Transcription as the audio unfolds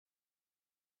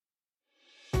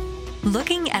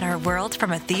Looking at our world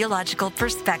from a theological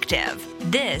perspective.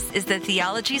 This is the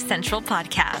Theology Central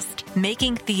Podcast,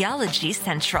 making theology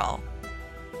central.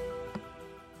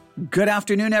 Good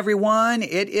afternoon, everyone.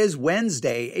 It is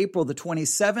Wednesday, April the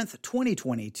 27th,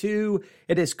 2022.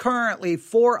 It is currently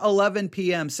 4:11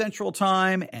 p.m. Central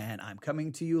Time, and I'm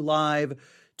coming to you live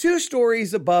 2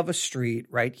 stories above a street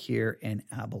right here in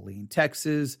Abilene,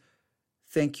 Texas.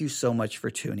 Thank you so much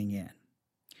for tuning in.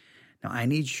 Now, I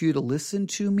need you to listen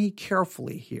to me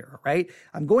carefully here, right?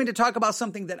 I'm going to talk about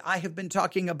something that I have been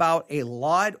talking about a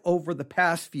lot over the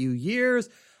past few years.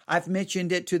 I've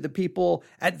mentioned it to the people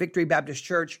at Victory Baptist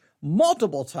Church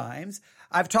multiple times.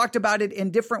 I've talked about it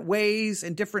in different ways,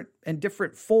 in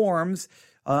different forms,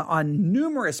 on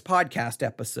numerous podcast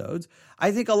episodes.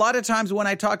 I think a lot of times when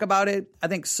I talk about it, I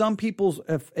think some people's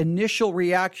initial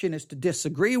reaction is to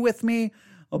disagree with me,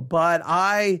 but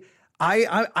I'm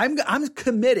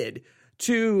committed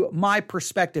to my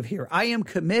perspective here. I am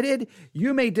committed.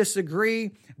 You may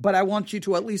disagree, but I want you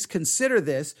to at least consider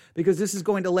this because this is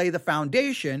going to lay the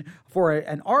foundation for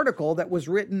an article that was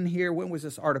written here. When was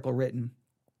this article written?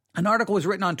 An article was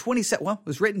written on it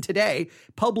was written today,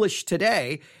 published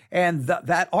today. And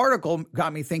that article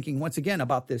got me thinking once again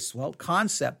about this,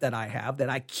 concept that I have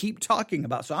that I keep talking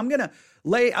about. So I'm going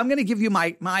to give you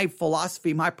my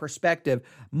philosophy, my perspective,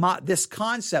 this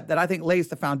concept that I think lays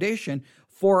the foundation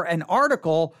for an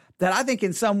article that I think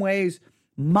in some ways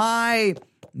my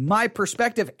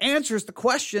perspective answers the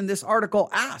question this article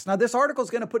asked. Now, this article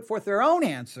is going to put forth their own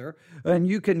answer, and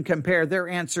you can compare their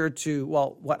answer to,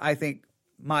 what I think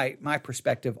my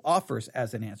perspective offers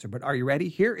as an answer. But are you ready?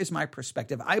 Here is my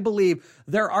perspective. I believe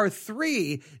there are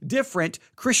 3 different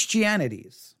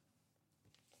Christianities.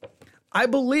 I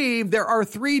believe there are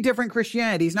 3 different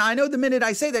Christianities. Now, I know the minute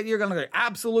I say that, you're going to go,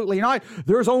 absolutely not.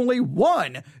 There's only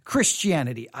one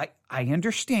Christianity. I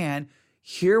understand.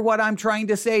 Hear what I'm trying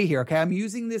to say here, okay? I'm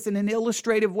using this in an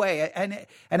illustrative way and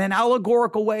an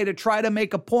allegorical way to try to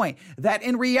make a point that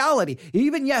in reality,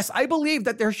 yes, I believe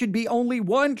that there should be only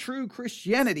one true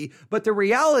Christianity, but the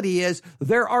reality is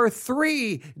there are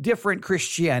 3 different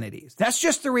Christianities. That's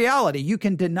just the reality. You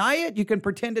can deny it, you can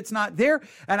pretend it's not there,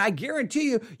 and I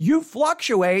guarantee you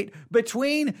fluctuate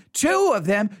between 2 of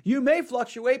them. You may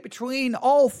fluctuate between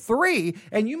all 3,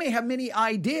 and you may have many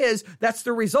ideas that's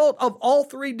the result of all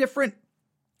 3 different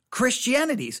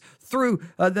Christianities through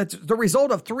the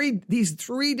result of these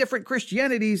 3 different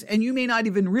Christianities, and you may not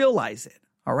even realize it.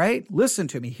 All right, listen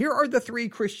to me. Here are the 3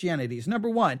 Christianities. Number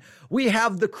 1, we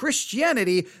have the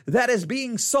Christianity that is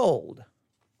being sold.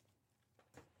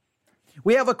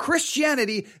 We have a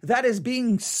Christianity that is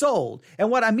being sold.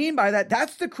 And what I mean by that,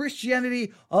 that's the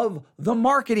Christianity of the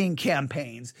marketing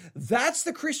campaigns. That's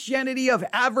the Christianity of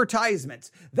advertisements.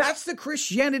 That's the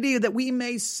Christianity that we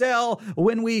may sell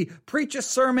when we preach a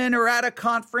sermon or at a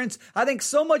conference. I think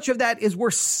so much of that is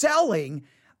we're selling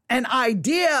an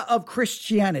idea of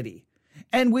Christianity.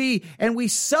 And we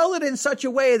sell it in such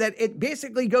a way that it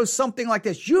basically goes something like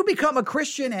this. You become a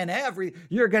Christian and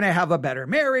you're going to have a better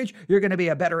marriage. You're going to be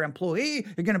a better employee.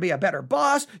 You're going to be a better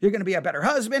boss. You're going to be a better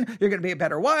husband. You're going to be a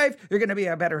better wife. You're going to be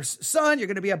a better son. You're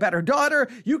going to be a better daughter.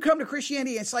 You come to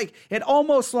Christianity. It's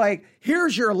like,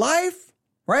 here's your life,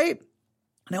 right?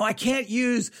 Now, I can't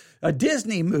use a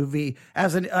Disney movie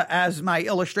as my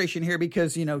illustration here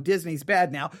because, Disney's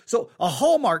bad now. So a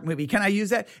Hallmark movie, can I use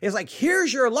that? It's like,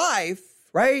 here's your life,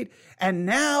 right? And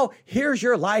now here's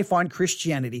your life on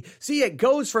Christianity. See, it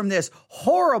goes from this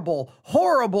horrible,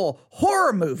 horrible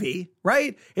horror movie,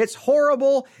 right? It's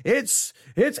horrible. It's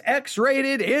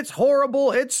X-rated. It's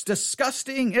horrible. It's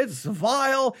disgusting. It's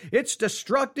vile. It's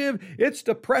destructive. It's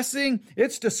depressing.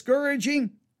 It's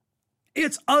discouraging.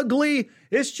 It's ugly.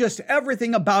 It's just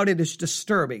everything about it is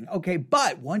disturbing. Okay,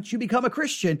 but once you become a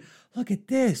Christian, look at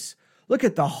this. Look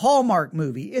at the Hallmark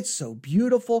movie. It's so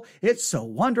beautiful. It's so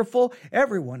wonderful.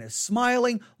 Everyone is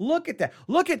smiling. Look at that.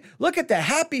 Look at the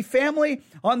happy family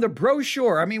on the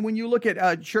brochure. I mean, when you look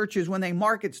at churches when they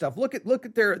market stuff, look at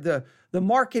the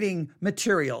marketing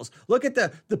materials. Look at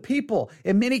the people.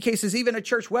 In many cases, even a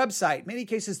church website. Many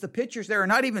cases, the pictures there are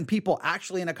not even people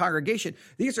actually in a congregation.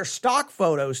 These are stock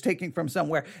photos taken from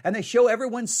somewhere, and they show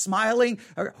everyone smiling.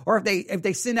 Or if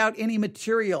they send out any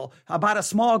material about a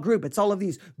small group, it's all of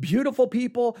these beautiful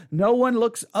people. No one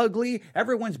looks ugly.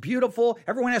 Everyone's beautiful.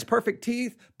 Everyone has perfect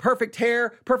teeth, perfect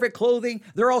hair, perfect clothing.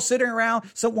 They're all sitting around.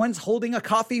 Someone's holding a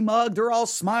coffee mug. They're all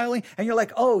smiling. And you're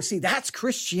like, oh, see, that's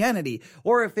Christianity.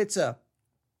 Or if it's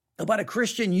about a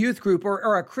Christian youth group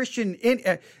or a Christian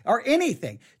or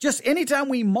anything. Just anytime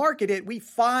we market it, we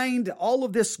find all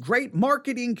of this great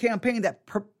marketing campaign that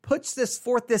puts this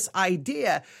forth, this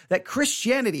idea that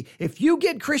Christianity, if you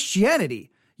get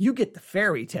Christianity, you get the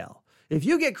fairy tale. If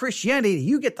you get Christianity,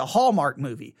 you get the Hallmark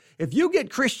movie. If you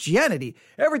get Christianity,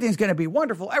 everything's going to be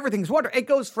wonderful. Everything's wonderful. It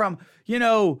goes from,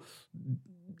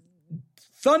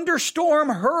 thunderstorm,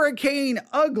 hurricane,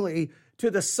 ugly to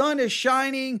the sun is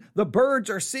shining, the birds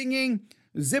are singing,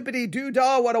 zippity doo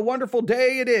dah, what a wonderful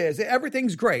day it is.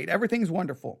 Everything's great. Everything's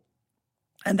wonderful.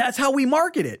 And that's how we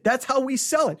market it. That's how we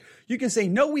sell it. You can say,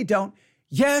 no, we don't.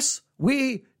 Yes,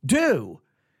 we do.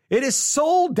 It is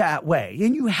sold that way.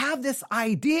 And you have this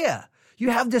idea. You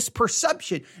have this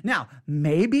perception. Now,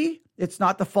 maybe it's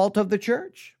not the fault of the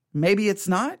church. Maybe it's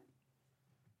not.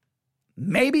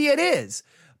 Maybe it is.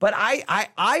 But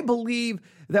I believe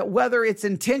that whether it's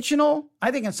intentional,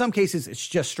 I think in some cases it's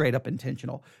just straight up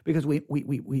intentional because we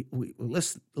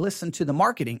listen to the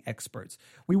marketing experts.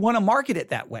 We want to market it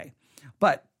that way.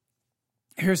 But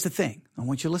here's the thing. I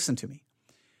want you to listen to me.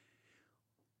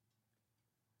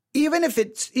 Even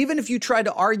if you try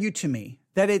to argue to me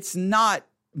that it's not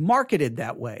marketed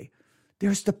that way,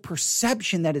 there's the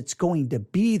perception that it's going to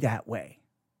be that way.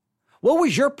 What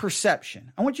was your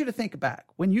perception? I want you to think back.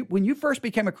 When you first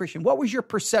became a Christian, what was your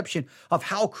perception of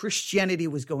how Christianity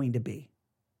was going to be?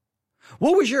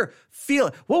 What was your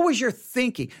feeling? What was your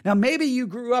thinking? Now, maybe you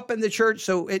grew up in the church,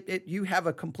 so you have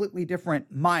a completely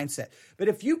different mindset. But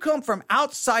if you come from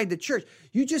outside the church,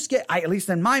 you just get, at least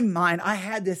in my mind, I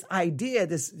had this idea,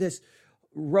 this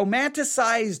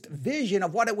romanticized vision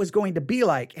of what it was going to be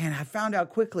like. And I found out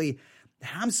quickly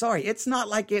that, I'm sorry, it's not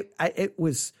like it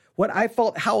was what I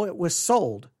felt how it was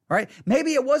sold, right?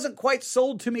 Maybe it wasn't quite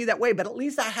sold to me that way, but at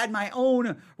least I had my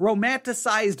own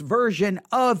romanticized version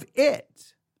of it.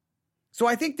 So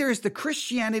I think there's the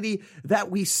Christianity that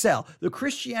we sell, the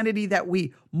Christianity that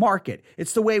we market.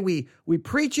 It's the way we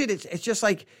preach it. It's just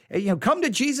like, come to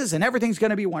Jesus and everything's going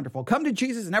to be wonderful. Come to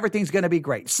Jesus and everything's going to be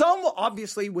great. Some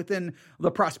obviously within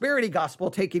the prosperity gospel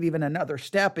take it even another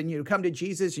step and you come to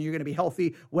Jesus and you're going to be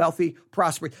healthy, wealthy,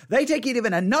 prosperous. They take it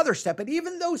even another step. And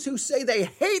even those who say they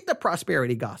hate the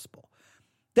prosperity gospel,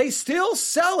 they still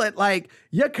sell it like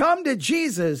you come to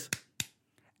Jesus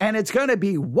and it's going to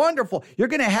be wonderful. You're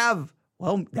going to have,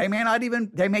 well, they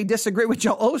may disagree with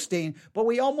Joel Osteen, but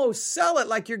we almost sell it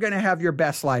like you're going to have your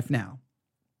best life now.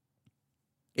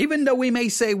 Even though we may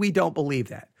say we don't believe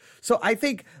that. So I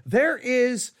think there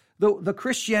is the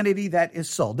Christianity that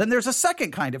is sold. Then there's a second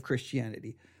kind of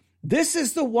Christianity. This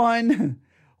is the one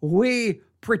we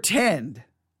pretend.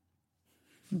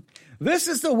 This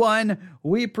is the one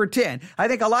we pretend. I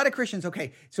think a lot of Christians,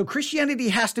 okay, so Christianity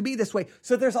has to be this way.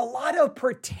 So there's a lot of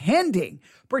pretending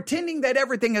that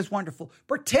everything is wonderful,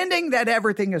 pretending that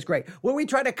everything is great. When we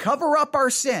try to cover up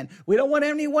our sin, we don't want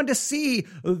anyone to see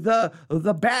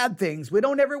the bad things. We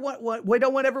don't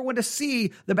want everyone to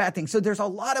see the bad things. So there's a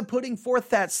lot of putting forth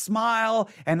that smile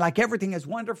and like everything is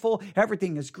wonderful,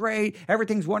 everything is great,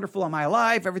 everything's wonderful in my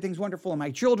life, everything's wonderful in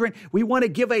my children. We want to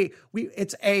give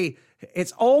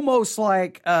it's almost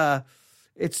like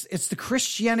it's the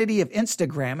Christianity of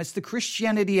Instagram. It's the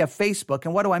Christianity of Facebook.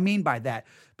 And what do I mean by that?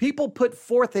 People put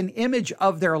forth an image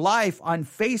of their life on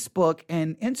Facebook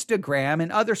and Instagram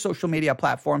and other social media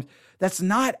platforms that's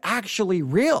not actually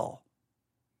real.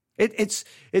 It's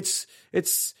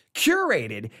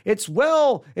curated.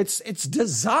 It's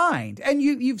designed. And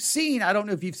you've seen, I don't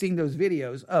know if you've seen those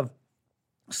videos of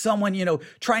someone,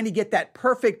 trying to get that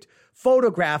perfect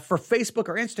photograph for Facebook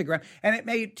or Instagram, and it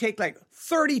may take like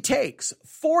 30 takes,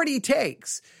 40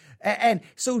 takes. And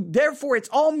so therefore it's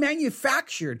all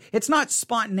manufactured. It's not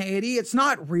spontaneity. It's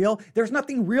not real. There's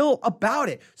nothing real about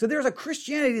it. So there's a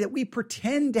Christianity that we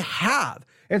pretend to have.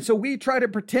 And so we try to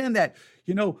pretend that,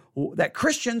 that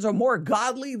Christians are more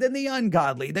godly than the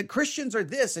ungodly, that Christians are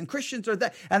this and Christians are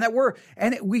that, and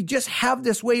that we just have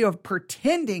this way of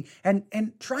pretending and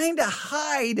trying to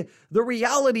hide the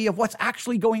reality of what's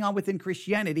actually going on within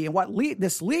Christianity. And what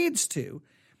this leads to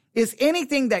is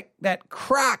anything that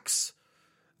cracks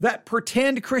that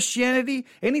pretend Christianity,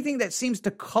 anything that seems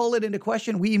to call it into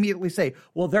question, we immediately say,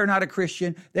 well, they're not a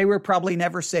Christian. They were probably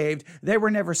never saved. They were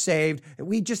never saved.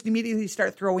 We just immediately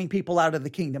start throwing people out of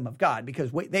the kingdom of God because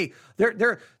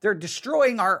they're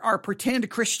destroying our pretend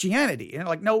Christianity. And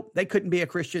like, no, they couldn't be a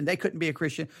Christian. They couldn't be a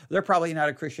Christian. They're probably not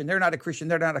a Christian. They're not a Christian.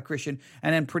 They're not a Christian.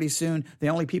 And then pretty soon the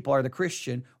only people are the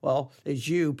Christian. Well, is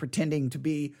you pretending to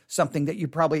be something that you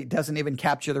probably doesn't even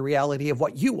capture the reality of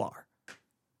what you are.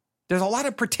 There's a lot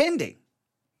of pretending,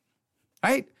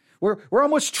 right? We're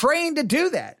almost trained to do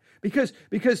that because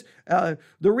the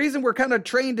reason we're kind of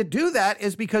trained to do that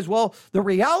is because, well, the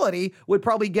reality would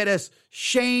probably get us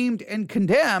shamed and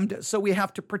condemned, so we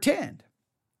have to pretend.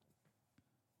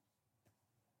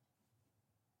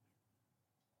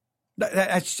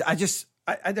 I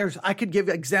I could give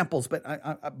examples, but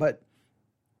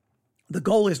the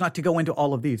goal is not to go into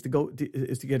all of these. The goal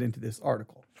is to get into this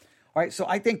article. All right. So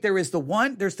I think there's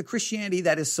the Christianity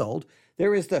that is sold.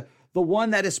 There is the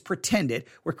one that is pretended,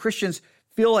 where Christians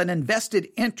feel an invested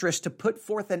interest to put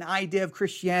forth an idea of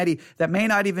Christianity that may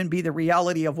not even be the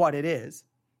reality of what it is.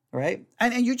 Right.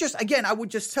 And you just, again, I would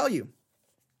just tell you,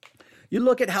 you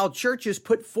look at how churches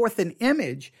put forth an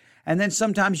image, and then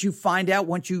sometimes you find out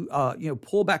once you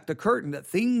pull back the curtain that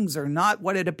things are not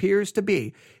what it appears to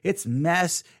be. It's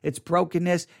mess, it's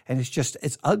brokenness, and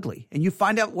it's ugly. And you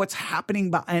find out what's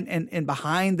happening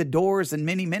behind the doors in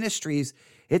many ministries.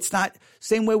 It's not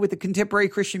same way with the contemporary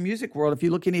Christian music world. If you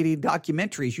look at any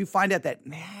documentaries, you find out that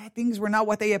things were not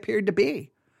what they appeared to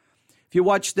be. If you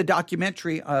watch the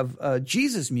documentary of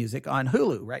Jesus music on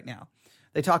Hulu right now,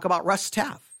 they talk about Russ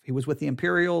Taff. He was with the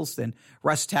Imperials, then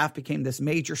Russ Taff became this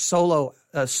major solo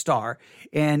star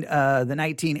in the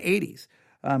 1980s,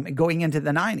 going into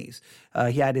the 90s.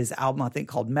 He had his album, I think,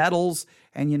 called Medals,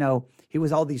 and, he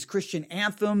was all these Christian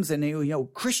anthems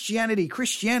and,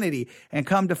 Christianity, and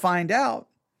come to find out,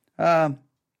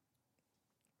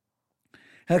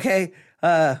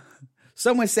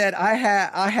 someone said, I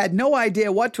had no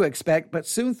idea what to expect, but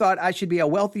soon thought I should be a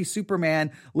wealthy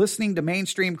Superman listening to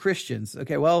mainstream Christians.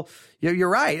 Okay, well, you're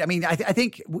right. I mean, I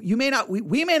think we may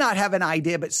not have an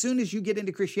idea, but soon as you get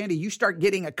into Christianity, you start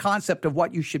getting a concept of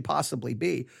what you should possibly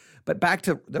be. But back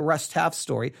to the Russ Taff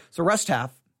story. So Russ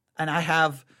Taff, and I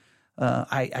have,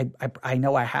 I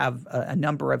know I have a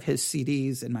number of his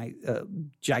CDs in my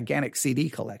gigantic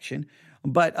CD collection,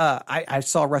 but I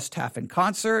saw Russ Taff in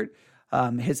concert.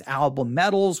 His album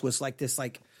Medals was like this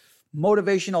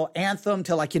motivational anthem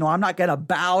to I'm not going to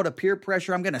bow to peer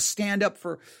pressure. I'm going to stand up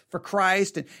for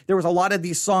Christ. And there was a lot of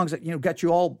these songs that, got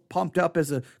you all pumped up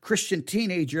as a Christian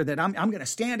teenager that I'm going to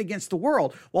stand against the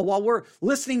world. Well, while we're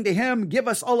listening to him give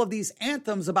us all of these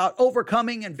anthems about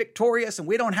overcoming and victorious, and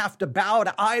we don't have to bow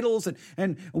to idols,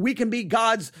 and we can be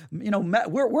God's,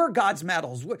 we're God's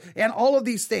medals, and all of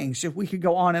these things. If we could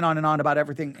go on and on and on about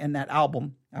everything in that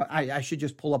album, I should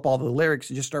just pull up all the lyrics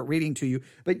and just start reading to you.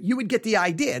 But you would get the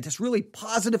idea. This really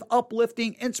positive,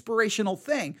 uplifting, inspirational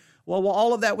thing. Well, while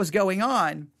all of that was going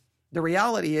on, the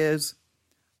reality is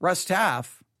Russ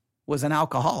Taff was an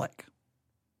alcoholic.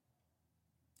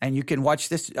 And you can watch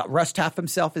this. Russ Taff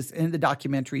himself is in the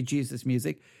documentary Jesus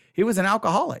Music. He was an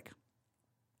alcoholic.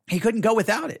 He couldn't go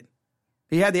without it.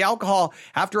 He had the alcohol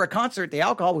after a concert. The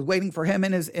alcohol was waiting for him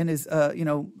in his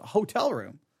hotel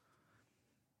room.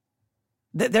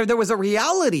 There was a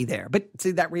reality there, but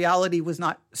see, that reality was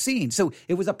not seen. So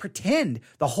it was a pretend.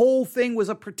 The whole thing was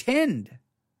a pretend.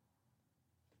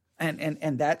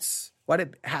 And that's what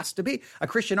it has to be. A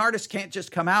Christian artist can't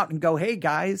just come out and go, hey,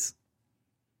 guys.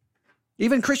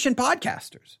 Even Christian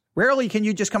podcasters. Rarely can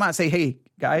you just come out and say, hey,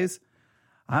 guys,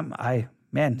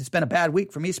 it's been a bad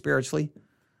week for me spiritually.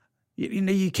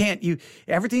 You can't,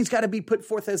 everything's got to be put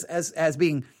forth as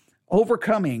being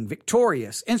overcoming,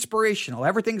 victorious, inspirational.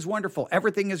 Everything's wonderful.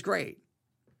 Everything is great.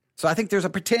 So I think there's a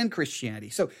pretend Christianity.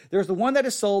 So there's the one that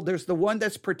is sold. There's the one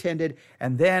that's pretended.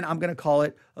 And then I'm going to call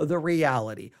it the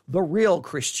reality, the real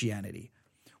Christianity.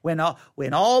 When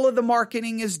all of the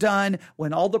marketing is done,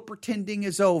 when all the pretending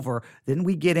is over, then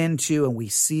we get into and we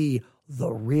see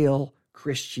the real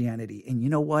Christianity. And you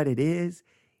know what it is?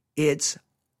 It's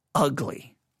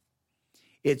ugly.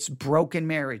 It's broken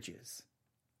marriages.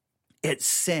 It's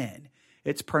sin,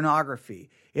 it's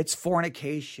pornography, it's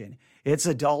fornication, it's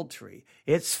adultery,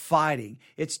 it's fighting,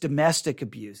 it's domestic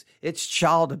abuse, it's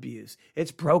child abuse,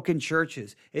 it's broken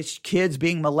churches, it's kids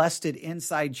being molested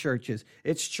inside churches,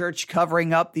 it's church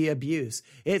covering up the abuse,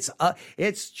 it's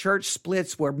church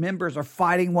splits where members are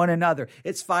fighting one another,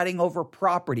 it's fighting over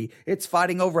property, it's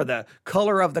fighting over the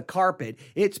color of the carpet,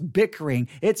 it's bickering,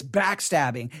 it's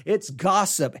backstabbing, it's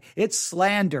gossip, it's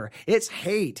slander, it's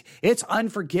hate, it's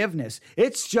unforgiveness,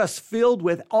 it's just filled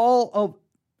with all of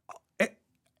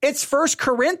it's 1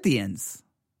 Corinthians.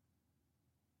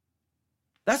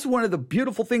 That's one of the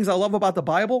beautiful things I love about the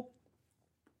Bible.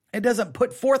 It doesn't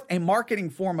put forth a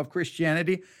marketing form of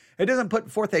Christianity. It doesn't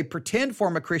put forth a pretend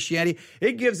form of Christianity.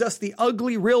 It gives us the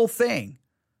ugly, real thing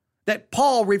that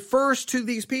Paul refers to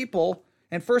these people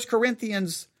in 1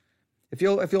 Corinthians. If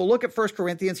you'll look at 1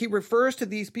 Corinthians, he refers to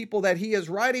these people that he is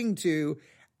writing to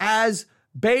as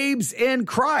babes in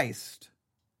Christ.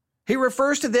 He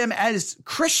refers to them as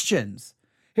Christians.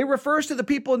 He refers to the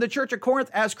people in the church of Corinth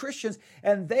as Christians,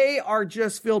 and they are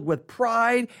just filled with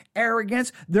pride,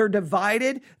 arrogance. They're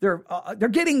divided. They're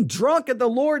getting drunk at the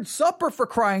Lord's Supper, for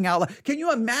crying out loud. Can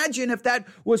you imagine if that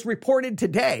was reported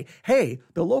today? Hey,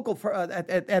 the local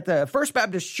at the First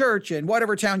Baptist Church in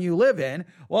whatever town you live in,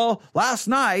 well, last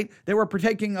night they were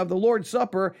partaking of the Lord's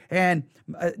Supper, and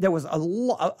there was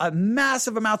a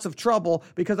massive amounts of trouble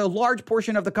because a large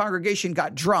portion of the congregation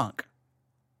got drunk.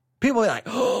 People are like,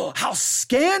 oh, how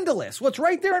scandalous. What's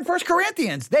right there in 1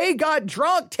 Corinthians? They got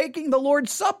drunk taking the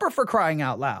Lord's Supper, for crying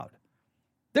out loud.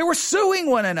 They were suing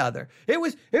one another. It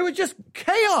was just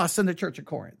chaos in the church of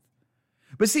Corinth.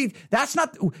 But see, that's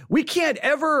not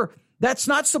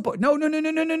support. No.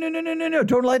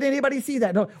 Don't let anybody see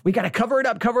that. No, we got to cover it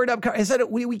up. Instead,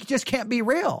 we just can't be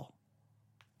real.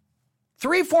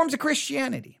 3 forms of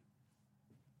Christianity.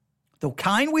 The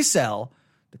kind we sell,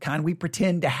 the kind we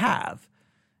pretend to have,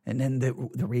 and then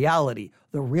the reality,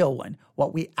 the real one,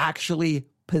 what we actually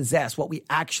possess, what we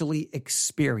actually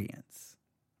experience.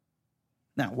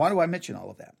 Now, why do I mention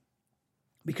all of that?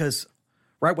 Because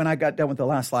right when I got done with the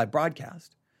last live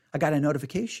broadcast, I got a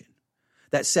notification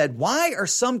that said, why are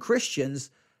some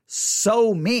Christians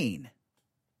so mean?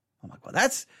 I'm like, well,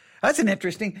 that's an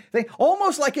interesting thing.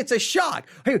 Almost like it's a shock.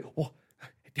 Hey, well,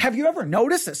 have you ever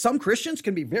noticed that some Christians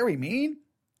can be very mean?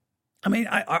 I mean,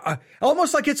 I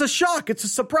almost like it's a shock. It's a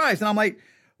surprise. And I'm like,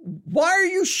 why are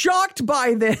you shocked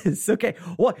by this? Okay,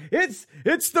 well, it's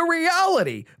the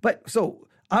reality. But so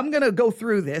I'm going to go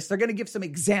through this. They're going to give some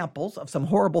examples of some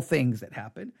horrible things that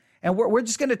happen. And we're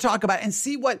just going to talk about it and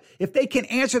see if they can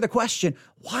answer the question,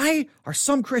 why are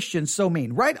some Christians so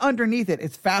mean? Right underneath it,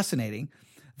 it's fascinating.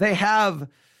 They have,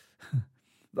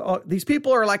 these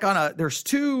people are like there's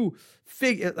two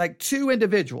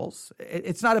individuals.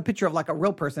 It's not a picture of like a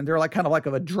real person. They're like kind of like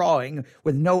of a drawing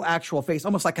with no actual face,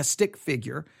 almost like a stick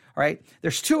figure, right?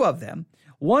 There's 2 of them.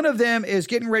 One of them is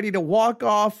getting ready to walk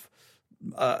off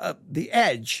the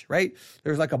edge, right?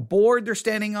 There's like a board they're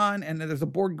standing on, and then there's a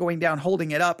board going down,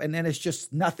 holding it up, and then it's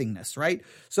just nothingness, right?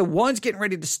 So one's getting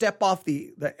ready to step off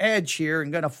the edge here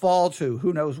and going to fall to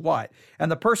who knows what.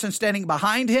 And the person standing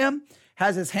behind him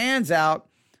has his hands out,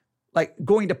 like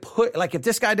going to put, like if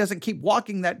this guy doesn't keep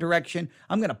walking that direction,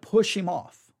 I'm going to push him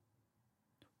off.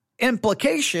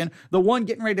 Implication, the one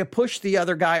getting ready to push the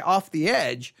other guy off the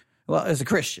edge, well, is a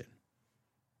Christian.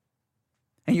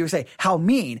 And you say, how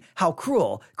mean, how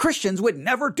cruel. Christians would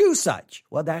never do such.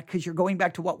 Well, that's because you're going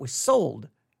back to what was sold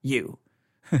you.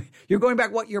 You're going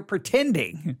back what you're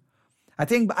pretending. I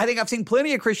think I've seen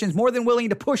plenty of Christians more than willing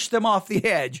to push them off the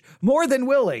edge, more than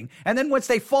willing. And then once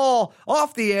they fall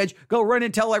off the edge, go run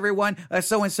and tell everyone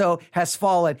so-and-so has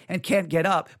fallen and can't get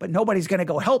up. But nobody's going to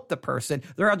go help the person.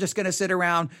 They're all just going to sit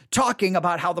around talking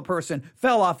about how the person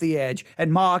fell off the edge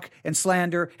and mock and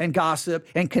slander and gossip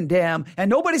and condemn. And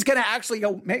nobody's going to actually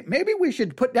go, maybe we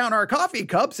should put down our coffee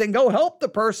cups and go help the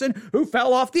person who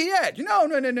fell off the edge. No.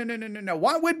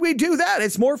 Why would we do that?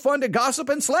 It's more fun to gossip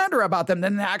and slander about them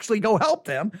than to actually go help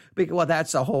them, because, well,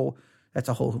 that's a whole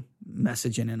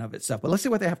message in and of itself. But let's see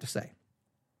what they have to say.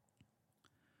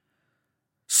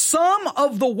 Some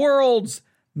of the world's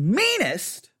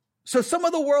meanest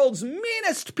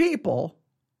people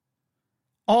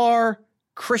are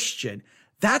Christian.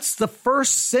 That's the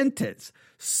first sentence.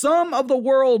 Some of the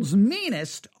world's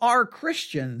meanest are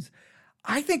Christians.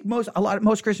 I think most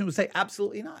Christians would say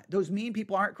absolutely not. Those mean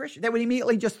people aren't Christian. They would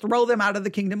immediately just throw them out of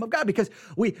the kingdom of God, because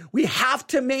we have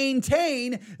to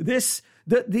maintain this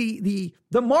the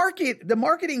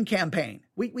marketing campaign.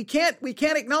 We can't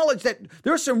acknowledge that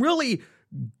there's some really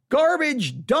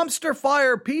garbage dumpster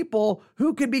fire people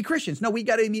who could be Christians. No, we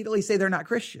got to immediately say they're not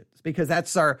Christians, because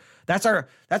that's only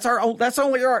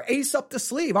our ace up the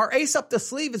sleeve. Our ace up the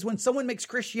sleeve is when someone makes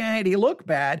Christianity look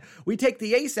bad, we take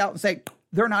the ace out and say,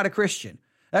 they're not a Christian.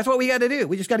 That's what we got to do.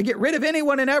 We just got to get rid of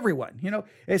anyone and everyone,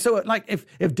 And so, like, if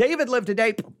David lived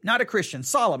today, not a Christian.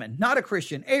 Solomon, not a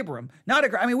Christian. Abram, not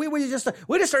a. I mean, we just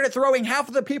started throwing half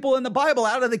of the people in the Bible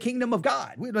out of the kingdom of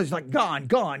God. We was like gone,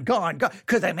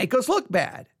 because they make us look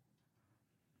bad.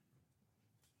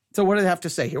 So what do they have to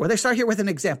say here? Well, they start here with an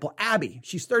example. Abby,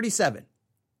 she's 37.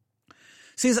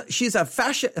 She's a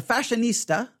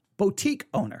fashionista, boutique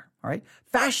owner. All right,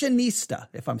 fashionista,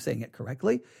 if I'm saying it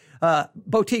correctly.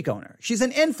 Boutique owner. She's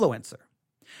an influencer.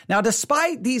 Now,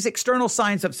 despite these external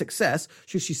signs of success,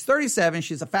 she's 37,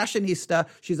 she's a fashionista,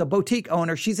 she's a boutique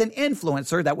owner, she's an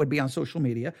influencer. That would be on social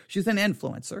media. She's an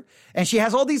influencer. And she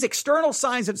has all these external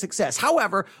signs of success.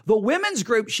 However, the women's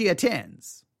group she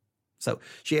attends, so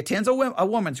she attends a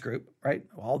women's group, right?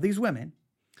 All these women,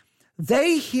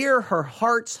 they hear her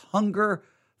heart's hunger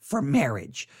for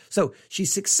marriage. So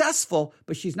she's successful,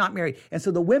 but she's not married. And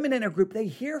so the women in her group, they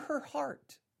hear her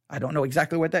heart. I don't know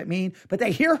exactly what that means, but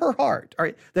they hear her heart. All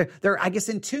right? They're, I guess,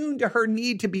 in tune to her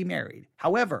need to be married.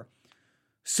 However,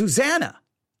 Susanna,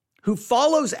 who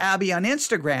follows Abby on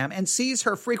Instagram and sees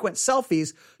her frequent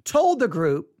selfies, told the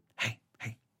group, hey,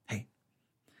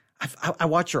 I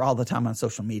watch her all the time on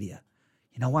social media.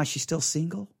 You know why she's still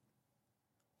single?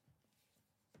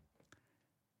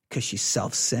 Because she's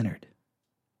self-centered.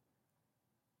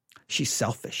 She's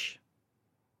selfish.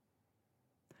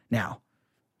 Now,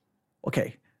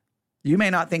 okay, you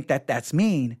may not think that that's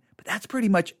mean, but that's pretty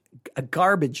much a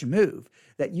garbage move,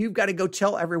 that you've got to go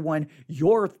tell everyone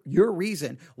your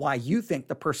reason why you think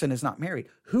the person is not married.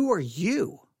 Who are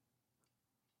you?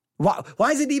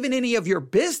 Why is it even any of your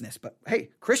business? But hey,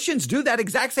 Christians do that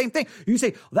exact same thing. You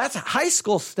say, well, that's high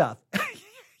school stuff.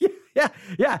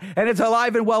 Yeah. And it's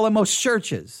alive and well in most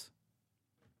churches.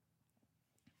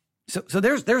 So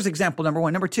there's example number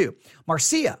one. Number two,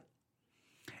 Marcia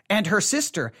and her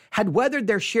sister had weathered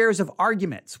their shares of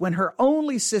arguments when her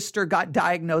only sister got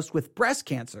diagnosed with breast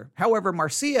cancer. However,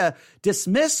 Marcia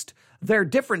dismissed their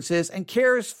differences and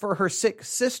cares for her sick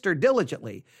sister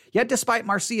diligently. Yet despite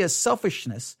Marcia's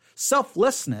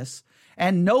selflessness,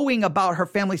 and knowing about her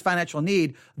family's financial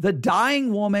need, the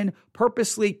dying woman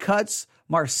purposely cuts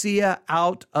Marcia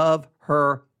out of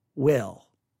her will.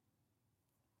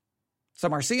 So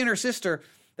Marcia and her sister,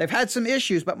 they've had some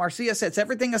issues, but Marcia sets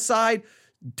everything aside,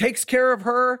 takes care of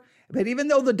her. But even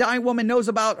though the dying woman knows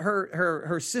about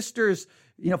her sister's,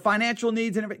 financial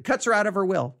needs and everything, cuts her out of her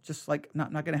will, just like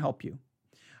not going to help you.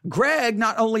 Greg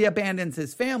not only abandons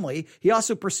his family, he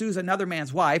also pursues another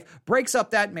man's wife, breaks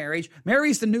up that marriage,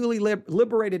 marries the newly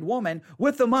liberated woman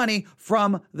with the money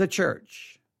from the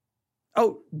church.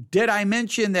 Oh, did I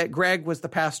mention that Greg was the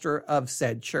pastor of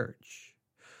said church?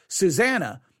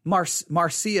 Susanna,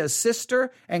 Marcia's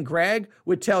sister, and Greg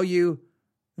would tell you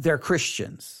they're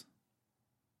Christians.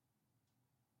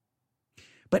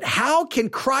 But how can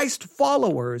Christ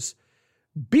followers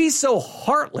be so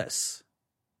heartless?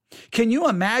 Can you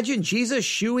imagine Jesus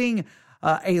shooing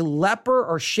a leper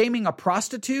or shaming a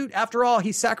prostitute? After all,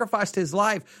 he sacrificed his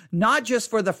life, not just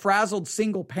for the frazzled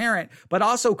single parent, but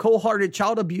also cold-hearted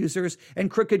child abusers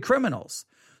and crooked criminals.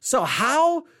 So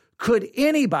how could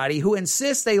anybody who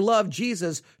insists they love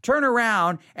Jesus turn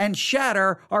around and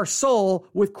shatter our soul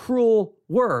with cruel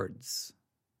words?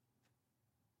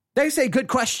 They say, good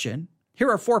question. Here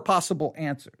are 4 possible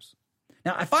answers.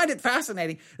 Now, I find it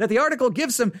fascinating that the article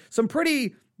gives some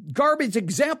pretty garbage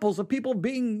examples of people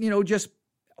being, just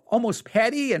almost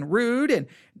petty and rude and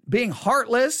being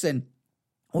heartless and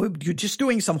just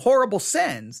doing some horrible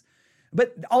sins.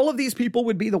 But all of these people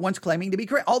would be the ones claiming to be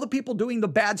Christian. All the people doing the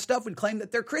bad stuff would claim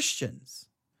that they're Christians.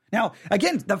 Now,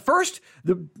 again,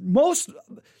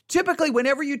 typically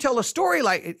whenever you tell a story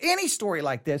any story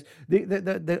like this,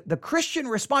 the Christian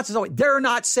response is always, they're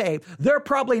not saved. They're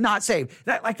probably not saved.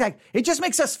 It just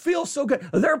makes us feel so good.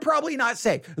 They're probably not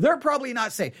saved. They're probably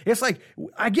not saved. It's like,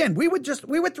 again, we would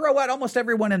throw out almost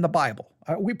everyone in the Bible.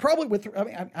 We probably would,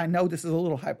 I know this is a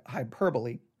little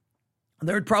hyperbole.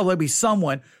 There would probably be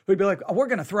someone who'd be like, we're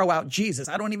going to throw out Jesus.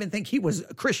 I don't even think he was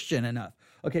Christian enough.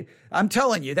 Okay, I'm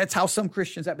telling you, that's how some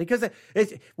Christians act, because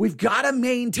we've got to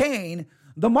maintain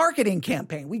the marketing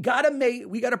campaign. We got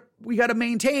to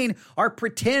maintain our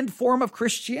pretend form of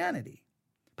Christianity.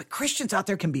 But Christians out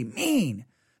there can be mean.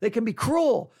 They can be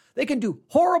cruel. They can do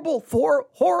horrible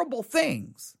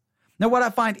things. Now, what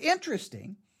I find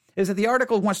interesting is that the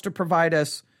article wants to provide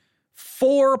us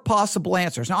 4 possible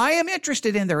answers. Now, I am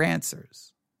interested in their answers.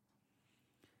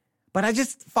 But I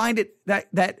just find it that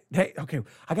hey, okay,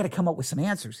 I got to come up with some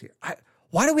answers here.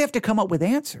 Why do we have to come up with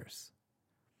answers?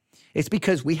 It's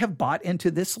because we have bought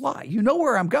into this lie. You know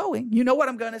where I'm going. You know what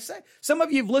I'm going to say. Some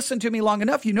of you have listened to me long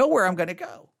enough. You know where I'm going to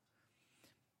go.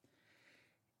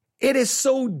 It is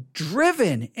so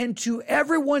driven into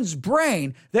everyone's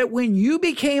brain that when you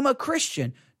became a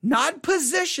Christian, not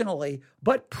positionally,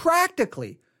 but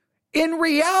practically, in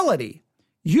reality,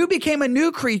 you became a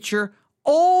new creature.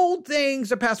 Old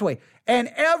things have passed away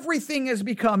and everything has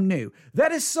become new.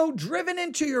 That is so driven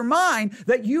into your mind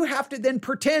that you have to then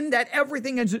pretend that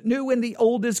everything is new and the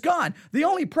old is gone. The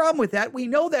only problem with that, we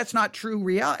know that's not true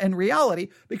in reality,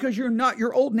 because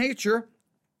your old nature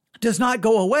does not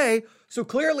go away. So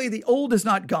clearly the old is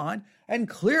not gone, and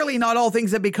clearly not all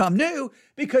things have become new,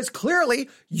 because clearly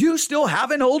you still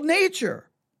have an old nature.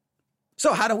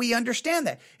 So how do we understand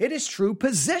that? It is true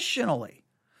positionally.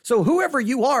 So whoever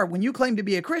you are, when you claim to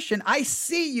be a Christian, I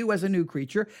see you as a new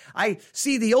creature. I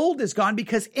see the old is gone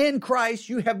because in Christ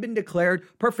you have been declared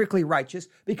perfectly righteous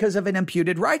because of an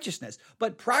imputed righteousness.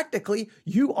 But practically,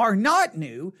 you are not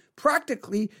new.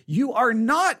 Practically, you are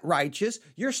not righteous.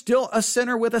 You're still a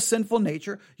sinner with a sinful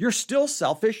nature. You're still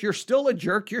selfish. You're still a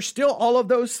jerk. You're still all of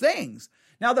those things.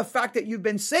 Now, the fact that you've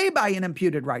been saved by an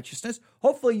imputed righteousness,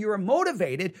 hopefully you are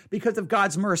motivated because of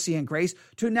God's mercy and grace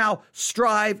to now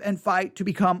strive and fight to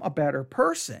become a better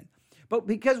person. But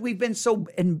because we've been so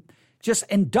just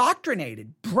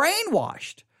indoctrinated,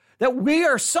 brainwashed, that we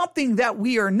are something that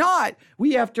we are not,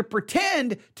 we have to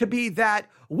pretend to be that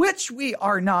which we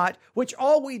are not, which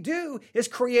all we do is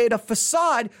create a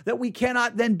facade that we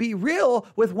cannot then be real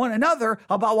with one another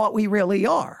about what we really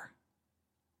are.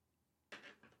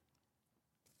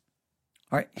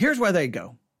 All right, here's where they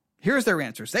go. Here's their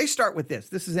answers. They start with this.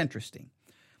 This is interesting.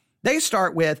 They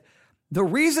start with the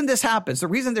reason this happens, the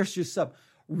reason there's just some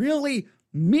really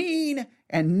mean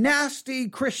and nasty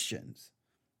Christians.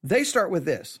 They start with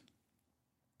this: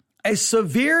 a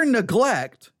severe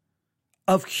neglect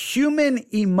of human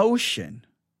emotion.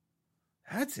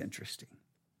 That's interesting.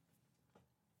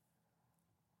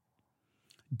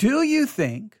 Do you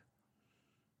think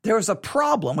there's a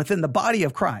problem within the body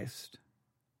of Christ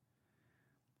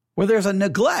where there's a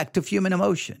neglect of human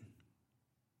emotion?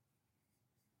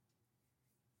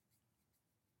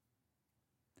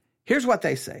 Here's what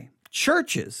they say.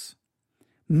 Churches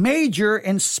major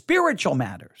in spiritual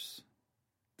matters.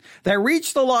 They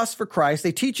reach the lost for Christ.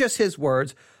 They teach us his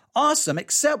words. Awesome,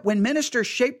 except when ministers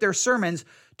shape their sermons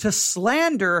to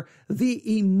slander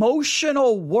the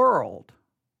emotional world.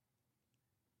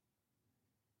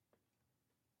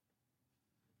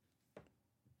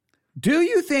 Do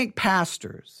you think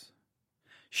pastors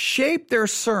shape their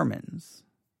sermons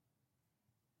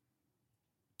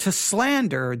to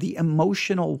slander the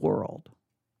emotional world?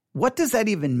 What does that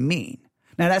even mean?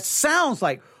 Now that sounds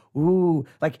like, ooh,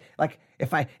 like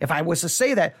if I was to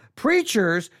say that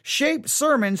preachers shape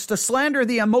sermons to slander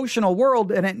the emotional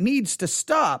world and it needs to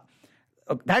stop,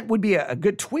 that would be a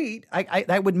good tweet.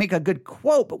 That would make a good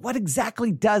quote, but what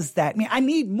exactly does that mean? I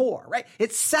need more, right?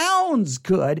 It sounds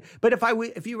good, but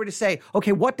if you were to say,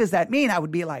 okay, what does that mean? I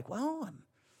would be like, well,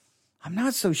 I'm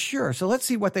not so sure. So let's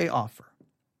see what they offer.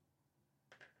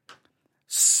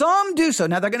 Some do so.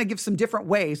 Now, they're going to give some different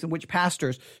ways in which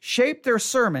pastors shape their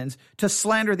sermons to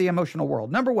slander the emotional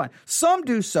world. Number one, some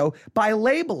do so by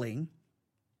labeling.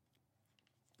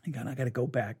 Hang on, I got to go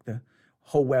back. The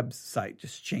whole website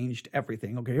just changed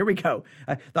everything. Okay, here we go.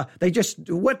 They just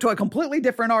went to a completely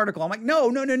different article. I'm like,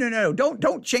 no.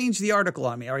 Don't change the article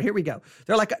on me. All right, here we go.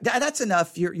 They're like, that's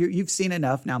enough. You've seen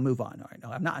enough. Now move on. All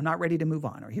right, no, I'm not ready to move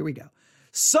on. All right, here we go.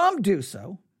 Some do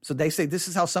so. So they say this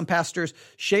is how some pastors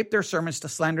shape their sermons to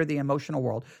slander the emotional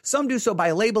world. Some do so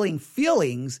by labeling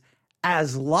feelings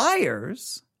as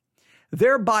liars,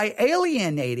 thereby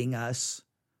alienating us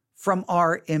from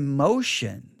our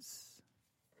emotions.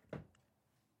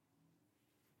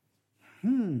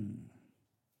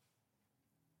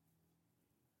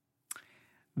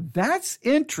 That's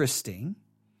interesting.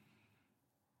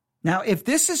 Now, if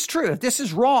this is true, if this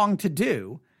is wrong to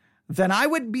do, then I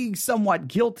would be somewhat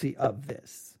guilty of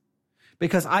this.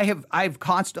 Because I've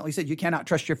constantly said you cannot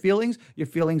trust your feelings. Your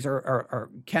feelings are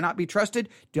cannot be trusted.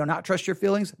 Do not trust your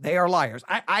feelings. They are liars.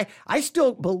 I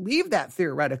still believe that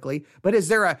theoretically, but is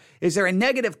there a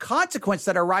negative consequence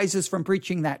that arises from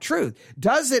preaching that truth?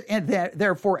 Does it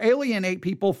therefore alienate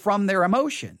people from their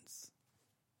emotions?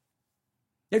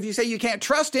 If you say you can't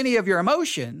trust any of your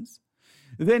emotions,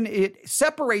 then it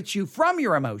separates you from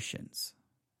your emotions.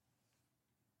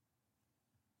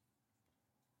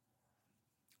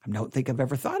 I don't think I've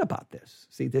ever thought about this.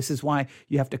 See, this is why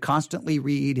you have to constantly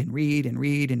read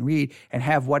and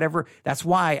have whatever. That's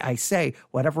why I say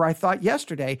whatever I thought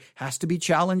yesterday has to be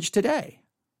challenged today.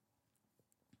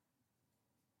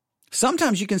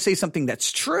 Sometimes you can say something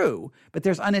that's true, but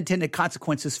there's unintended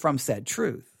consequences from said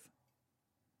truth.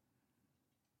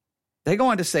 They go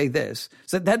on to say this.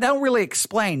 So that don't really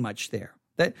explain much there.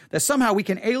 That somehow we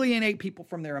can alienate people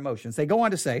from their emotions. They go on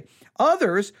to say,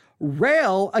 others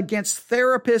rail against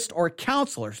therapists or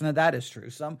counselors. Now, that is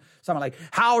true. Some are like,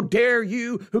 how dare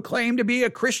you who claim to be a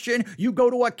Christian? You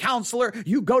go to a counselor,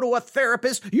 you go to a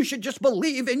therapist. You should just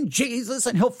believe in Jesus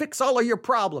and he'll fix all of your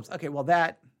problems. Okay, well,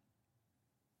 that,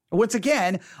 once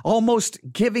again, almost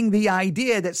giving the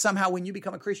idea that somehow when you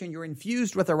become a Christian, you're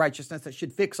infused with a righteousness that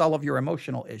should fix all of your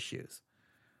emotional issues.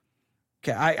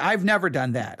 Okay, I've never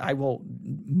done that. I will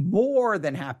more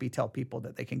than happy tell people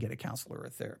that they can get a counselor or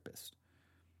a therapist.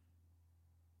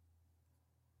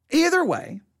 Either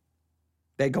way,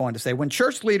 They go on to say, when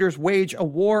church leaders wage a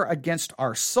war against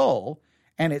our soul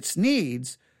and its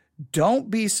needs,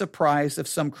 don't be surprised if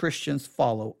some Christians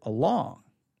follow along.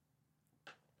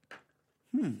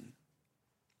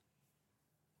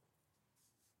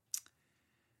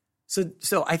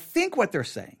 So I think what they're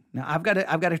saying, now I've got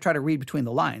to try to read between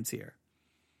the lines here,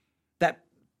 that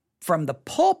from the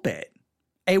pulpit,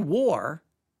 a war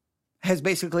has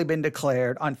basically been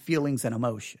declared on feelings and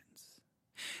emotions.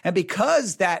 And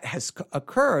because that has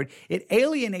occurred, it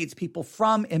alienates people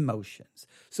from emotions.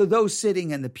 So those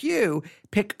sitting in the pew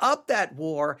pick up that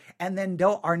war and then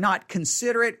are not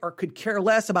considerate or could care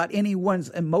less about anyone's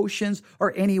emotions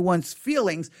or anyone's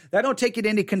feelings. They don't take it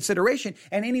into consideration,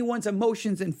 and anyone's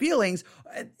emotions and feelings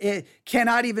it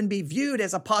cannot even be viewed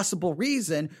as a possible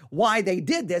reason why they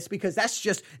did this, because that's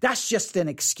just an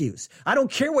excuse. I don't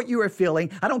care what you were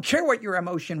feeling. I don't care what your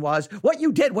emotion was. What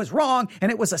you did was wrong, and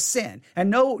it was a sin. And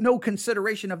no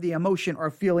consideration of the emotion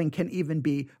or feeling can even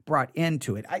be brought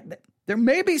into it. There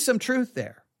may be some truth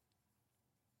there.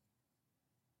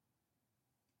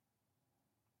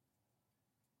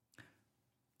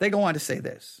 They go on to say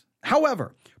this.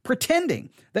 However,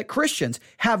 pretending that Christians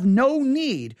have no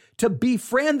need to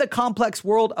befriend the complex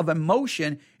world of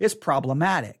emotion is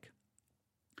problematic.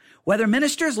 Whether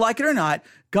ministers like it or not,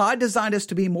 God designed us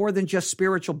to be more than just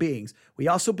spiritual beings. We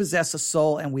also possess a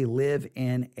soul and we live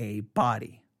in a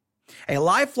body. A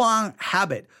lifelong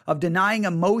habit of denying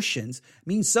emotions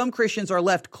means some Christians are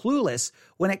left clueless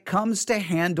when it comes to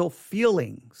handle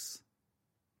feelings.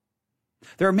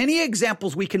 There are many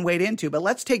examples we can wade into, but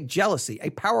let's take jealousy, a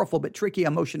powerful but tricky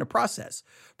emotion to process.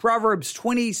 Proverbs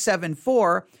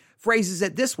 27:4 phrases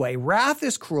it this way: wrath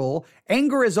is cruel,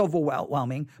 anger is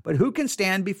overwhelming, but who can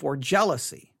stand before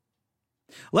jealousy?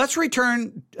 Let's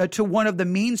return to one of the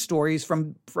mean stories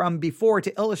from before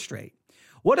to illustrate.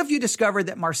 What if you discovered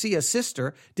that Marcia's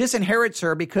sister disinherits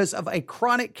her because of a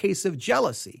chronic case of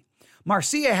jealousy?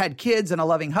 Marcia had kids and a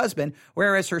loving husband,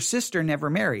 whereas her sister never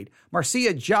married.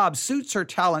 Marcia's job suits her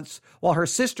talents, while her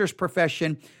sister's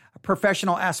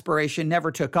professional aspiration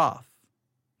never took off.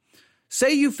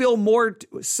 Say you feel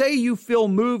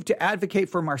moved to advocate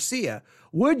for Marcia.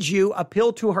 Would you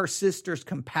appeal to her sister's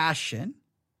compassion?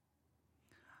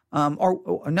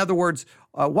 Or in other words,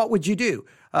 what would you do?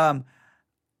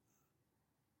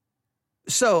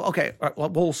 Okay,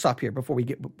 we'll stop here before we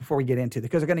get into it,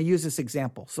 because I'm going to use this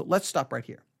example. So let's stop right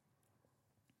here.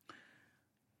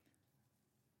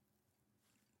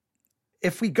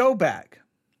 If we go back,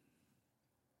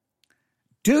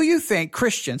 do you think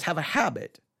Christians have a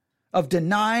habit of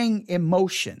denying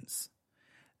emotions,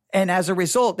 and as a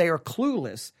result, they are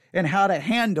clueless in how to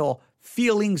handle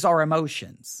feelings or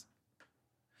emotions?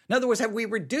 In other words, have we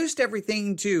reduced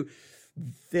everything to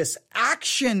this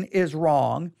action is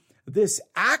wrong, this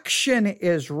action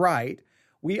is right?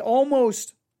 We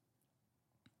almost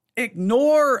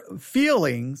ignore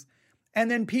feelings, and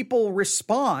then people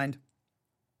respond.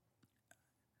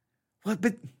 Well,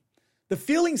 but the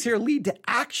feelings here lead to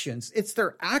actions. It's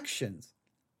their actions.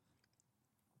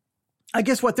 I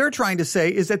guess what they're trying to say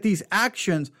is that these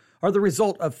actions are the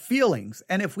result of feelings.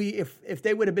 And if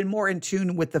they would have been more in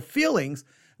tune with the feelings,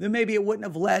 then maybe it wouldn't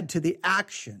have led to the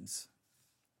actions.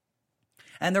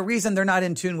 And the reason they're not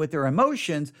in tune with their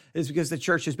emotions is because the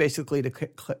church has basically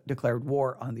declared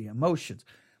war on the emotions.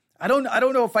 I don't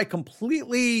know if I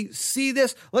completely see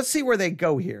this. Let's see where they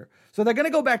go here. So they're going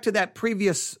to go back to that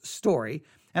previous story,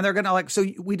 and they're going to so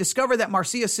we discover that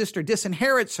Marcia's sister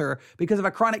disinherits her because of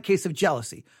a chronic case of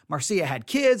jealousy. Marcia had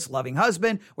kids, loving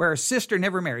husband, where her sister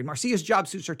never married. Marcia's job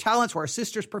suits her talents, where her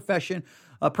sister's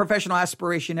professional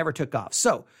aspiration never took off.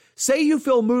 So say you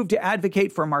feel moved to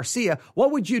advocate for Marcia,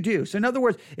 what would you do? So in other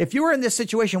words, if you were in this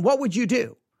situation, what would you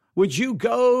do? Would you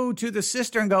go to the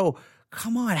sister and go,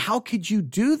 come on, how could you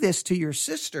do this to your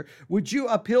sister? Would you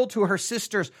appeal to her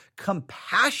sister's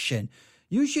compassion?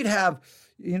 You should have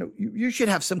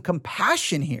some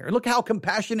compassion here. Look how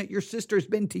compassionate your sister's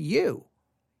been to you.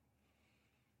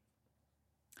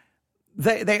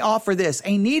 They offer this.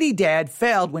 A needy dad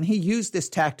failed when he used this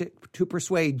tactic to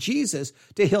persuade Jesus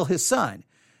to heal his son.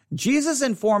 Jesus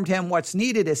informed him what's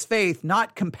needed is faith,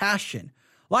 not compassion.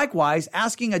 Likewise,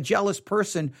 asking a jealous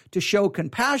person to show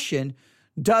compassion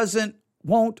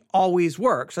won't always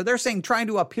work. So they're saying trying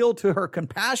to appeal to her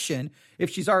compassion if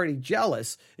she's already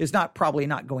jealous is probably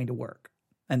not going to work.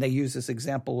 And they use this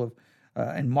example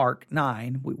of in Mark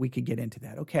 9. We could get into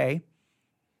that. Okay.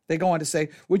 They go on to say,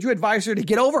 would you advise her to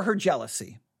get over her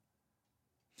jealousy?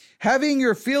 Having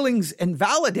your feelings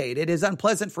invalidated is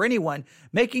unpleasant for anyone,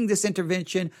 making this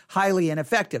intervention highly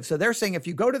ineffective. So they're saying if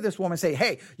you go to this woman and say,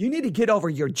 hey, you need to get over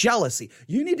your jealousy,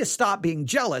 you need to stop being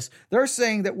jealous. They're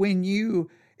saying that when you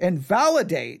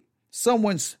invalidate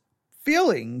someone's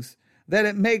feelings, that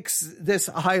it makes this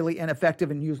highly ineffective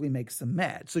and usually makes them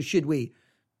mad. So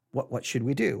what should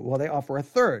we do? Well, they offer a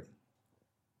third.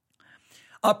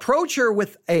 Approach her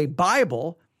with a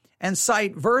Bible and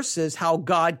cite verses how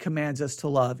God commands us to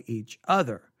love each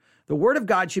other. The Word of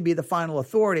God should be the final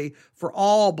authority for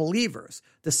all believers.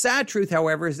 The sad truth,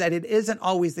 however, is that it isn't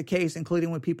always the case, including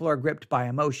when people are gripped by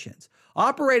emotions.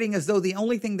 Operating as though the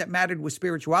only thing that mattered was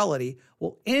spirituality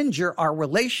will injure our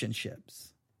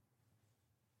relationships.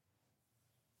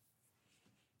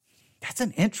 That's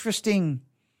an interesting...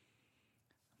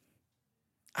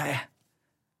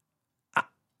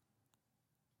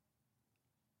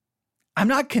 I'm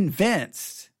not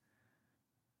convinced.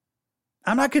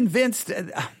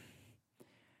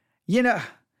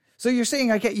 So you're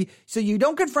saying, okay, so you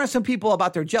don't confront some people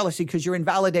about their jealousy because you're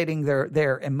invalidating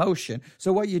their emotion.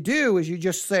 So what you do is you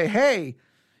just say, hey,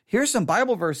 here's some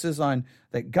Bible verses on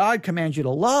that God commands you to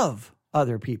love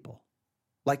other people,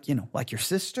 like your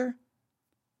sister.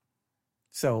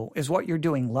 So is what you're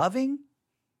doing loving?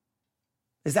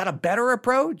 Is that a better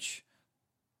approach?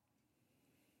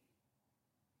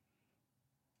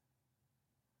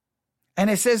 And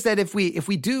it says that if we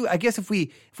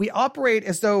operate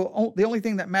as though the only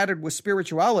thing that mattered was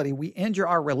spirituality, we injure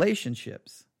our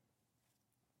relationships.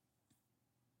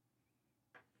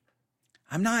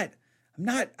 I'm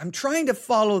trying to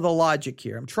follow the logic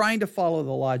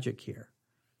here.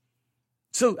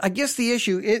 So I guess the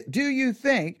issue is, do you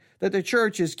think that the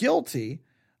church is guilty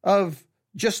of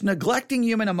just neglecting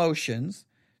human emotions,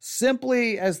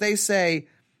 simply, as they say,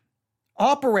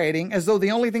 operating as though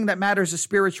the only thing that matters is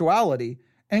spirituality,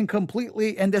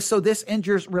 so this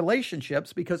injures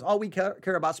relationships because all we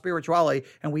care about spirituality,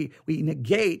 and we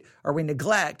negate or we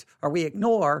neglect or we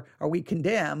ignore or we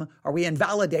condemn or we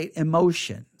invalidate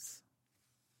emotions.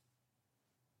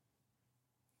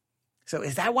 So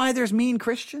is that why there's mean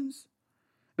Christians?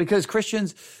 Because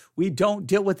Christians, we don't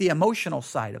deal with the emotional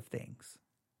side of things.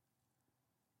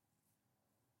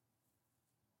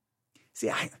 See,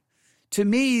 to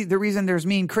me, the reason there's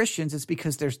mean Christians is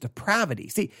because there's depravity.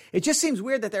 See, it just seems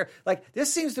weird that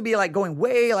this seems to be going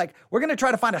way, we're going to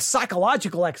try to find a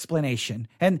psychological explanation.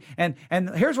 And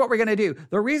here's what we're going to do.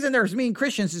 The reason there's mean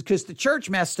Christians is because the church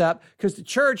messed up, because the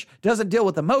church doesn't deal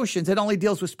with emotions. It only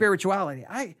deals with spirituality.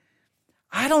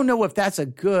 I don't know if that's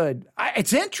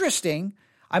it's interesting.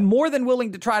 I'm more than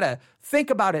willing to try to think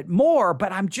about it more,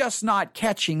 but I'm just not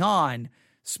catching on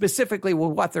specifically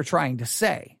with what they're trying to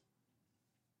say.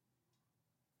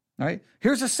 All right.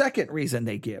 Here's a second reason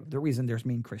they give, the reason there's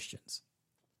mean Christians.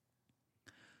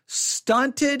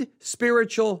 Stunted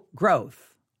spiritual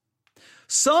growth.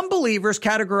 Some believers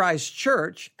categorize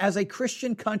church as a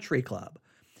Christian country club.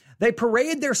 They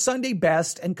parade their Sunday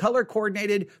best and color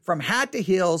coordinated from hat to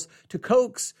heels to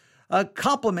coax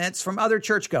compliments from other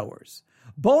churchgoers.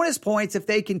 Bonus points if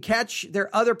they can catch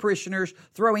their other parishioners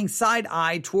throwing side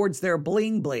eye towards their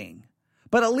bling bling.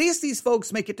 But at least these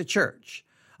folks make it to church.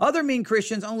 Other mean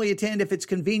Christians only attend if it's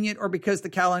convenient or because the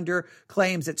calendar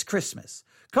claims it's Christmas.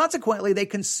 Consequently, they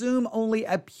consume only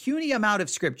a puny amount of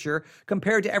scripture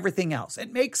compared to everything else.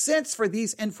 It makes sense for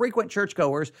these infrequent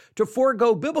churchgoers to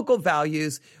forego biblical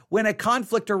values when a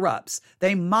conflict erupts.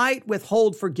 They might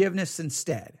withhold forgiveness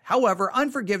instead. However,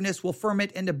 unforgiveness will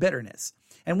ferment into bitterness.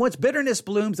 And once bitterness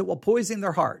blooms, it will poison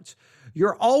their hearts.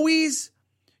 Your ways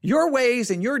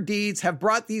and your deeds have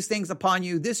brought these things upon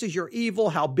you. This is your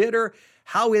evil, how bitter,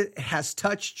 how it has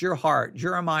touched your heart.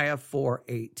 Jeremiah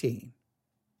 4:18.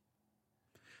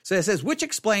 So it says, which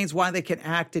explains why they can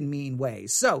act in mean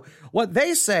ways. So what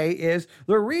they say is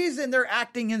the reason they're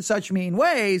acting in such mean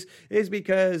ways is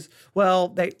because,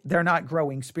 they're not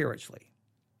growing spiritually.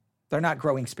 They're not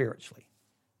growing spiritually.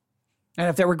 And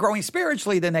if they were growing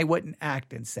spiritually, then they wouldn't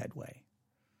act in said way.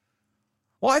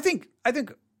 Well, I think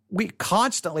we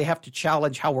constantly have to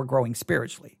challenge how we're growing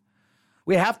spiritually.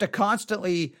 We have to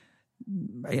constantly,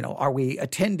 are we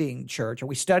attending church? Are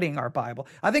we studying our Bible?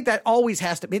 I think that always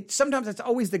has to be, sometimes it's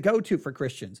always the go-to for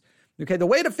Christians. Okay, the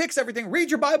way to fix everything,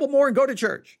 read your Bible more and go to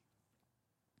church.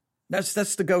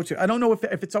 That's the go-to. I don't know if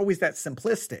it's always that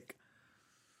simplistic.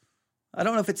 I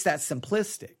don't know if it's that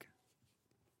simplistic.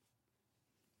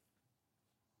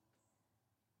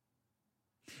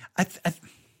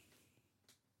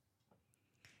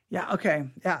 Yeah, okay.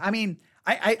 Yeah, I mean,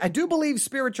 I do believe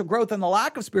spiritual growth and the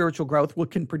lack of spiritual growth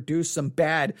can produce some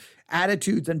bad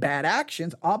attitudes and bad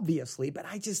actions, obviously, but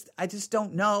I just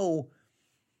don't know.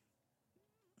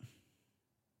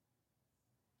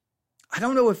 I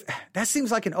don't know if that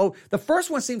seems like the first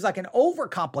one seems like an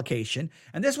overcomplication,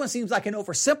 and this one seems like an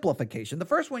oversimplification. The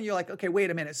first one, you're like, okay,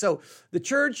 wait a minute. So the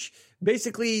church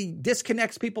basically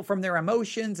disconnects people from their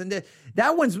emotions, and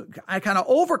that one's, I kind of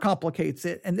overcomplicates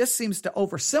it, and this seems to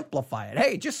oversimplify it.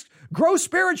 Hey, just grow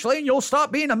spiritually and you'll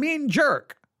stop being a mean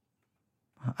jerk.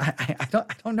 I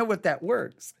don't know what that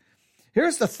works.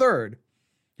 Here's the third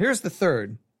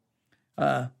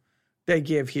they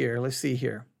give here. Let's see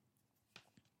here.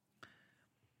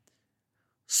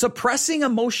 Suppressing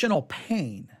emotional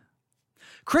pain.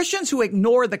 Christians who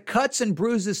ignore the cuts and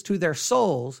bruises to their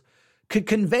souls could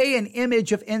convey an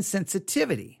image of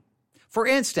insensitivity. For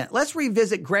instance, let's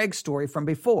revisit Greg's story from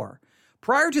before.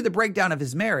 Prior to the breakdown of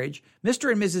his marriage,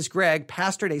 Mr. and Mrs. Gregg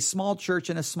pastored a small church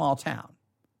in a small town.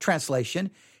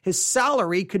 Translation, his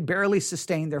salary could barely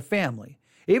sustain their family.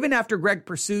 Even after Gregg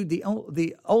pursued the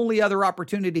only other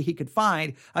opportunity he could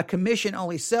find, a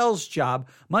commission-only sales job,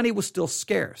 money was still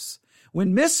scarce.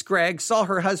 When Miss Gregg saw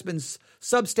her husband's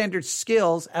substandard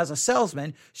skills as a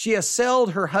salesman, she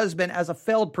assailed her husband as a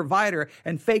failed provider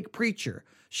and fake preacher.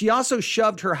 She also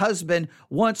shoved her husband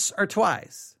once or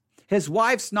twice. His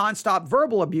wife's nonstop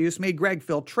verbal abuse made Gregg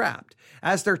feel trapped.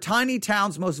 As their tiny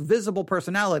town's most visible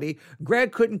personality,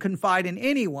 Gregg couldn't confide in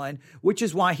anyone, which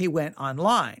is why he went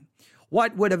online.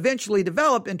 What would eventually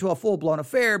develop into a full-blown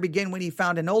affair began when he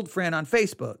found an old friend on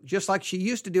Facebook. Just like she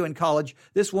used to do in college,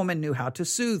 this woman knew how to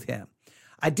soothe him.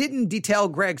 I didn't detail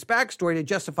Greg's backstory to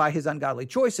justify his ungodly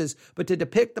choices, but to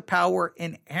depict the power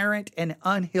inherent in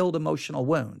unhealed emotional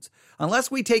wounds.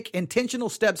 Unless we take intentional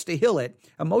steps to heal it,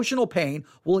 emotional pain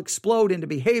will explode into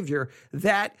behavior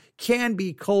that can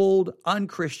be cold,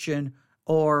 unchristian,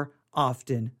 or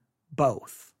often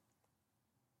both.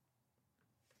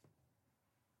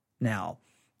 Now,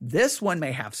 this one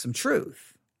may have some truth.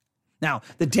 Now,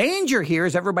 the danger here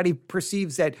is everybody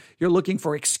perceives that you're looking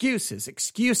for excuses.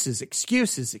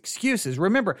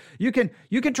 Remember, you can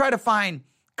try to find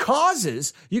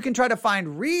causes, you can try to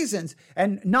find reasons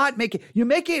and not make it, you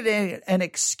make it an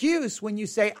excuse when you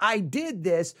say, I did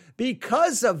this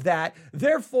because of that,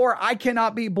 therefore I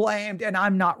cannot be blamed and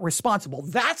I'm not responsible.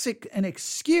 That's an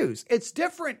excuse. It's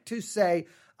different to say,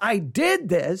 I did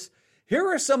this, here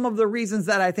are some of the reasons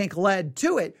that I think led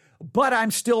to it, but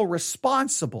I'm still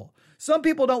responsible. Some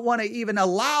people don't want to even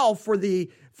allow for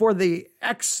the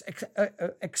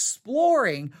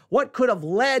exploring what could have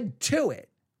led to it.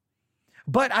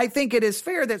 But I think it is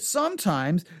fair that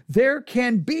sometimes there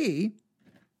can be,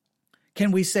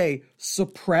 can we say,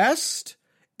 suppressed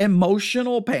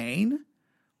emotional pain,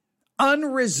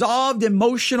 unresolved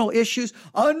emotional issues,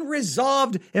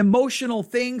 unresolved emotional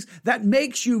things that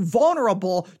makes you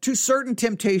vulnerable to certain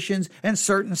temptations and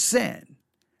certain sin.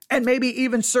 And maybe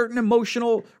even certain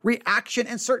emotional reaction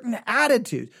and certain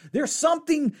attitudes. There's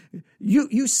something,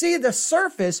 you see the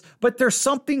surface, but there's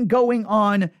something going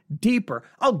on deeper.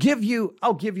 I'll give you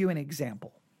an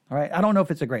example. All right. I don't know if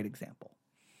it's a great example.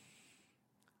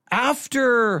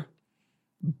 After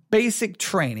basic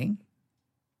training,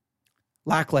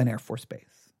 Lackland Air Force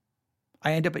Base,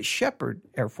 I end up at Shepherd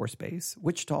Air Force Base,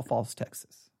 Wichita Falls,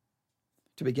 Texas,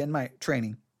 to begin my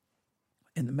training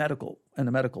in the medical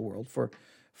world for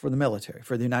the military,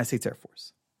 for the United States Air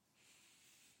Force.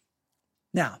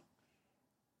 Now,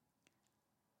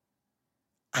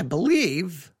 I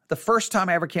believe the first time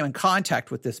I ever came in contact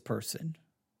with this person,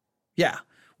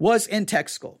 was in tech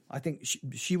school. I think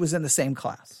she was in the same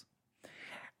class.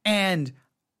 And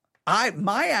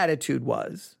my attitude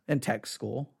was in tech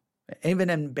school,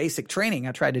 even in basic training,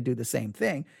 I tried to do the same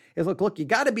thing, is look, you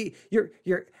got to be,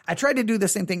 I tried to do the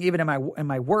same thing even in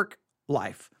my work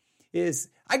life, is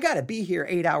I got to be here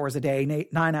 8 hours a day,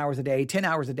 9 hours a day, 10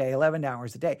 hours a day, 11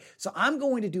 hours a day. So I'm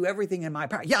going to do everything in my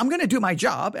power. Yeah, I'm going to do my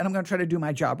job and I'm going to try to do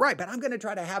my job right, but I'm going to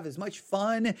try to have as much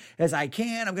fun as I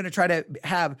can. I'm just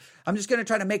going to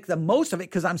try to make the most of it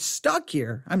because I'm stuck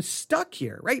here,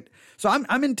 right? So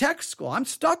I'm in tech school. I'm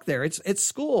stuck there. It's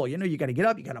school. You got to get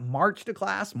up, you got to march to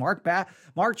class, march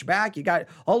back. You got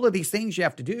all of these things you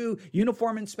have to do,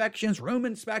 uniform inspections, room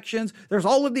inspections. There's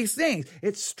all of these things.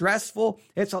 It's stressful.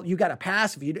 You got to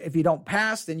pass. If you don't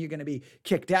pass, then you're going to be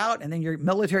kicked out and then your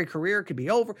military career could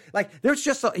be over. Like there's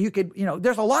just,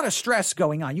 there's a lot of stress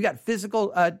going on. You got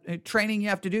physical training you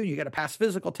have to do. You got to pass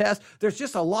physical tests. There's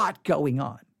just a lot going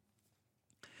on.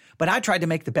 But I tried to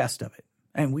make the best of it.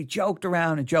 And we joked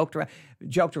around.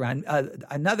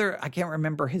 Another, I can't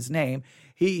remember his name.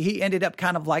 He ended up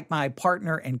kind of like my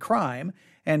partner in crime.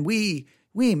 And we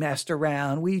messed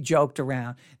around. We joked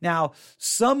around. Now,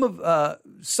 some of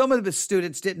the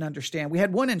students didn't understand. We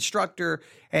had one instructor,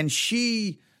 and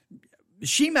she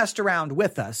messed around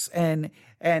with us, and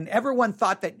And everyone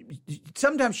thought that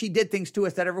sometimes she did things to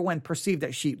us that everyone perceived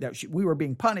that we were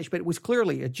being punished, but it was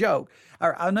clearly a joke.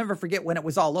 I'll never forget when it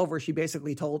was all over, she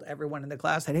basically told everyone in the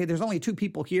class that, hey, there's only 2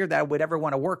 people here that I would ever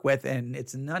want to work with, and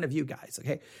it's none of you guys,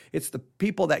 okay? It's the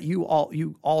people that you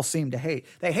all seem to hate.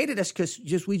 They hated us because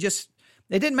it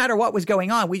didn't matter what was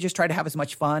going on. We just tried to have as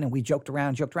much fun, and we joked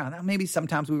around. Now, maybe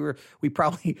sometimes we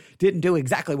probably didn't do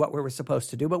exactly what we were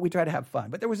supposed to do, but we tried to have fun.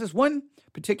 But there was this one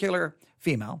particular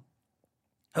female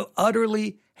who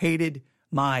utterly hated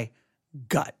my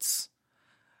guts.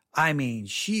 I mean,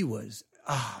 she was,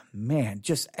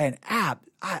 just an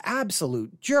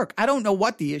absolute jerk. I don't know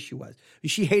what the issue was.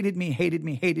 She hated me.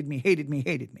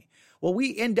 Well,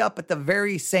 we end up at the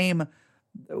very same,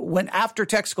 when after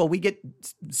tech school, we get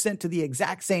sent to the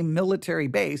exact same military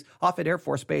base, Offutt Air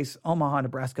Force Base, Omaha,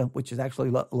 Nebraska, which is actually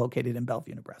located in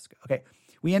Bellevue, Nebraska. Okay.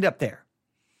 We end up there,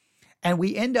 and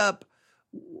we end up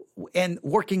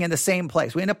working in the same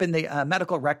place. We end up in the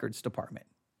medical records department.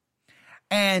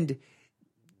 And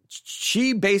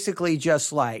she basically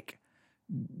it's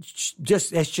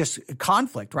just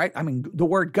conflict, right? I mean, the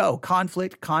word go,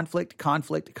 conflict. And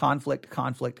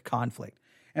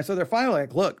so they're finally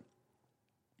like, look,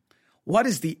 what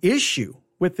is the issue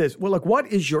with this? Well, look, what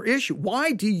is your issue?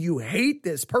 Why do you hate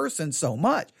this person so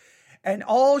much? And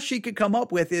all she could come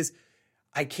up with is,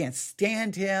 I can't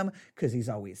stand him because he's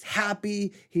always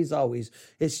happy. He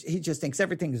just thinks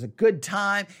everything is a good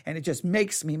time, and it just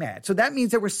makes me mad. So that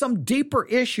means there was some deeper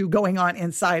issue going on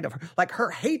inside of her. Like,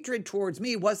 her hatred towards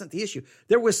me wasn't the issue.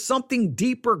 There was something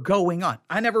deeper going on.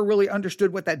 I never really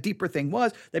understood what that deeper thing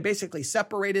was. They basically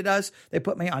separated us. They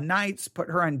put me on nights, put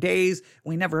her on days.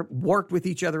 We never worked with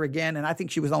each other again. And I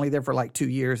think she was only there for like 2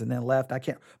 years and then left.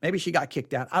 Maybe she got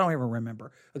kicked out. I don't even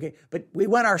remember. Okay. But we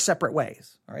went our separate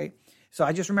ways. All right. So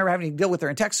I just remember having to deal with her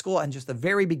in tech school and just the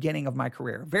very beginning of my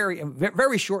career, very,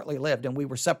 very shortly lived, and we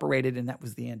were separated, and that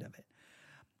was the end of it.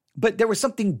 But there was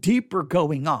something deeper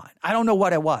going on. I don't know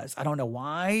what it was. I don't know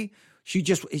why.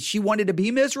 She wanted to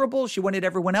be miserable. She wanted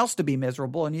everyone else to be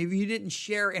miserable. And if you didn't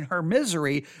share in her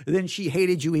misery, then she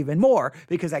hated you even more,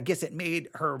 because I guess it made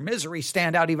her misery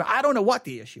stand out even. I don't know what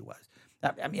the issue was.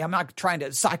 I mean, I'm not trying to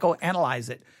psychoanalyze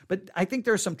it, but I think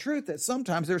there's some truth that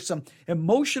sometimes there's some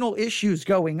emotional issues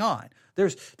going on.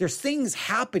 There's things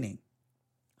happening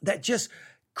that just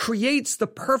creates the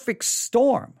perfect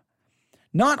storm,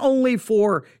 not only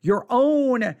for your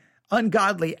own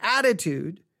ungodly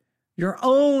attitude, your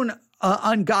own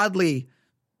ungodly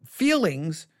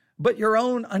feelings, but your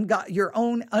own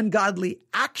ungodly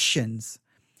actions.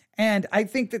 And I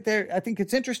think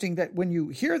it's interesting that when you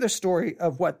hear the story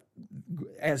of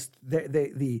as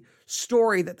the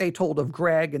story that they told of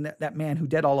Greg and that man who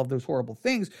did all of those horrible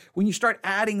things, when you start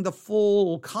adding the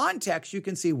full context, you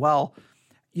can see, well,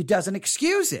 it doesn't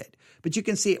excuse it, but you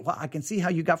can see, well, I can see how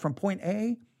you got from point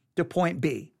A to point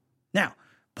B. Now,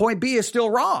 point B is still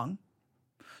wrong.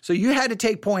 So you had to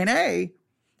take point A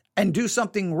and do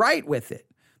something right with it.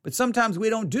 But sometimes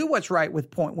we don't do what's right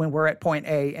when we're at point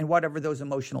A and whatever those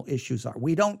emotional issues are.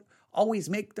 We don't always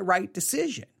make the right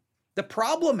decision. The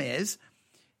problem is,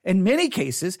 in many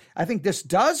cases, I think this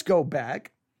does go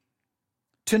back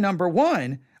to number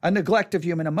one, a neglect of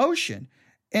human emotion.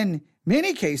 In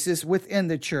many cases within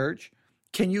the church,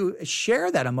 can you share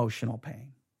that emotional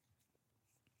pain?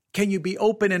 Can you be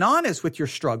open and honest with your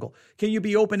struggle? Can you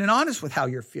be open and honest with how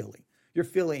you're feeling? You're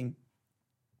feeling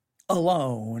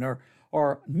alone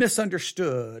or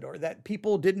misunderstood, or that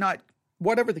people did not,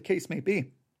 whatever the case may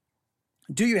be.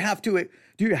 Do you have to,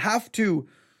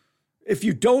 if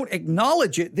you don't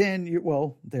acknowledge it, then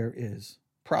there is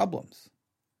problems.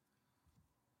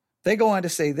 They go on to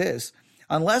say this: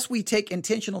 unless we take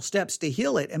intentional steps to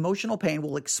heal it, emotional pain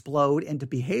will explode into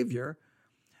behavior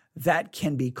that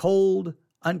can be cold,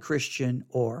 unchristian,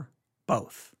 or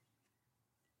both.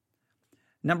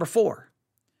 Number 4.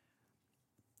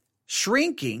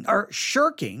 Shirking,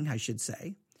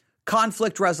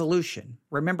 conflict resolution.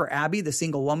 Remember Abby, the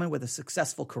single woman with a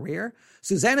successful career?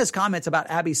 Susanna's comments about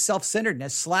Abby's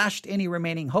self-centeredness slashed any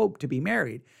remaining hope to be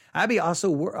married. Abby also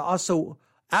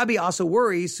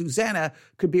worries Susanna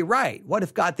could be right. What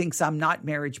if God thinks I'm not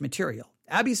marriage material?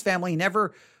 Abby's family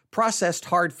never processed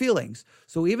hard feelings.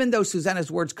 So even though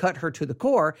Susanna's words cut her to the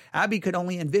core, Abby could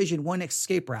only envision one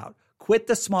escape route: quit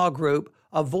the small group,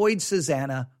 avoid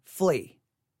Susanna, flee.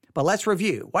 But let's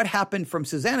review what happened from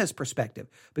Susanna's perspective,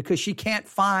 because she can't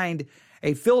find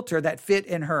a filter that fit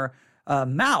in her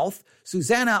mouth,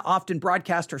 Susanna often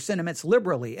broadcast her sentiments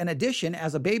liberally. In addition,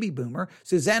 as a baby boomer,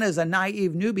 Susanna is a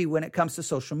naive newbie when it comes to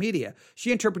social media.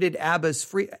 She interpreted Abby's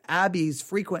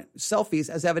frequent selfies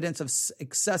as evidence of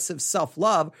excessive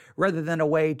self-love rather than a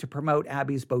way to promote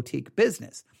Abby's boutique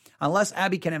business. Unless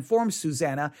Abby can inform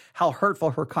Susanna how hurtful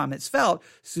her comments felt,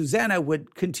 Susanna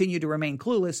would continue to remain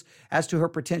clueless as to her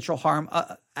potential harm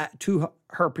to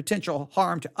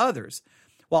others,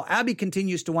 while Abby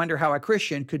continues to wonder how a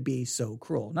Christian could be so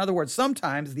cruel. In other words,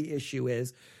 sometimes the issue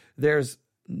is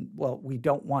we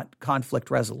don't want conflict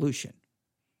resolution.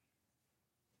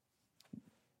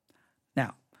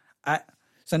 Now,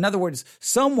 so in other words,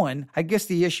 I guess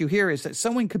the issue here is that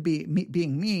someone could be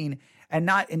being mean and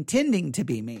not intending to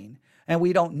be mean. And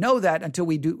we don't know that until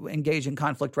we do engage in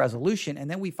conflict resolution.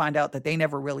 And then we find out that they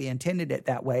never really intended it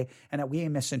that way and that we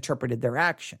misinterpreted their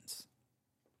actions.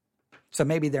 So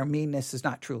maybe their meanness is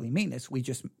not truly meanness. We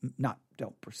just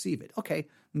don't perceive it. Okay,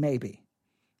 maybe.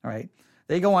 All right.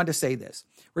 They go on to say this.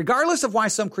 Regardless of why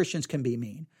some Christians can be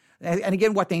mean, and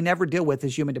again, what they never deal with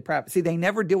is human depravity. See, they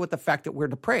never deal with the fact that we're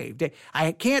depraved.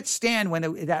 I can't stand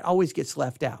when that always gets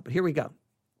left out. But here we go.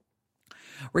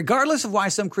 Regardless of why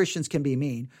some Christians can be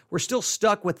mean, we're still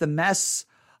stuck with the mess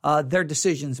their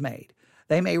decisions made.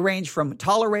 They may range from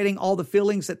tolerating all the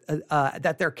feelings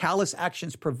that their callous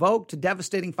actions provoke to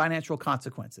devastating financial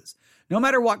consequences. No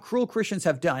matter what cruel Christians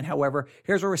have done, however,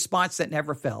 here's a response that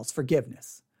never fails: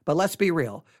 forgiveness. But let's be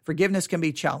real, forgiveness can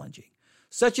be challenging,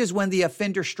 such as when the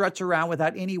offender struts around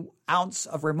without any ounce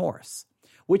of remorse,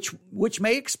 which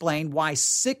may explain why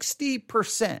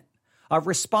 60% of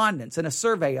respondents in a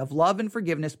survey of love and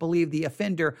forgiveness believe the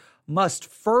offender must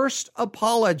first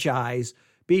apologize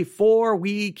before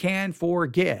we can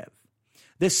forgive.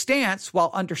 This stance, while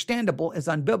understandable, is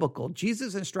unbiblical.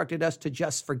 Jesus instructed us to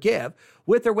just forgive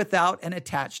with or without an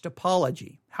attached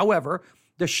apology. However,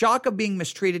 the shock of being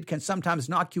mistreated can sometimes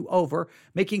knock you over,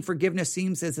 making forgiveness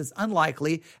seem as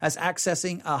unlikely as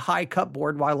accessing a high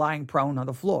cupboard while lying prone on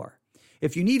the floor.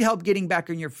 If you need help getting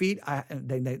back on your feet,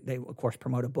 they of course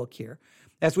promote a book here.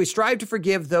 As we strive to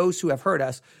forgive those who have hurt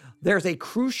us, there's a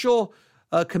crucial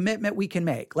commitment we can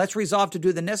make. Let's resolve to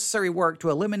do the necessary work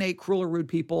to eliminate cruel or rude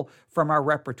people from our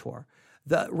repertoire.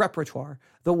 That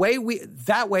way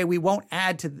we won't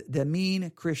add to the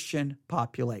mean Christian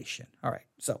population. All right,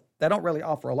 so that don't really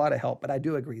offer a lot of help, but I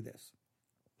do agree this.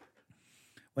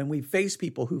 When we face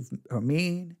people who are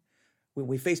mean, when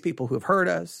we face people who have hurt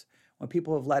us, when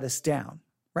people have let us down,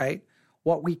 right?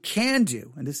 What we can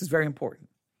do, and this is very important,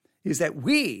 is that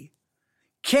we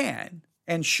can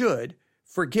and should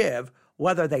forgive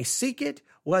whether they seek it,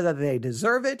 whether they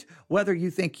deserve it, whether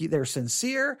you think they're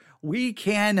sincere. We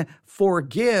can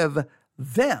forgive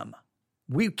them.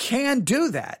 We can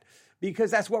do that because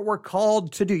that's what we're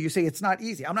called to do. You say it's not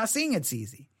easy. I'm not saying it's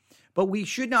easy, but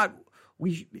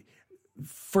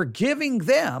forgiving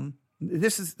them,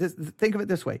 think of it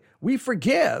this way. We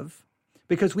forgive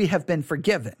because we have been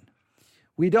forgiven.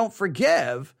 We don't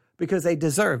forgive because they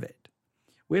deserve it.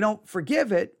 We don't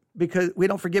forgive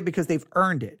because they've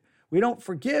earned it. We don't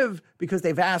forgive because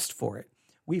they've asked for it.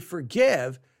 We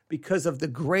forgive because of the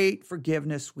great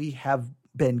forgiveness we have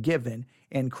been given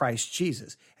in Christ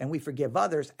Jesus. And we forgive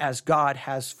others as God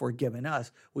has forgiven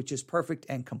us, which is perfect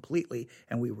and completely.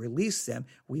 And we release them,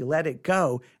 we let it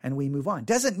go, and we move on.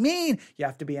 Doesn't mean you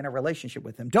have to be in a relationship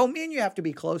with them. Don't mean you have to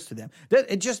be close to them.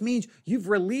 It just means you've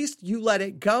released, you let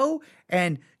it go,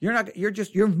 and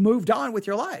you've moved on with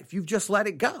your life. You've just let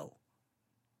it go.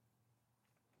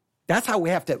 That's how we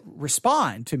have to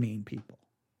respond to mean people.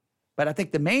 But I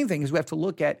think the main thing is we have to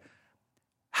look at,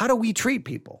 how do we treat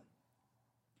people?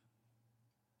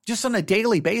 Just on a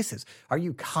daily basis. Are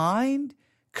you kind,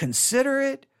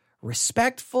 considerate,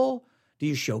 respectful? Do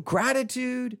you show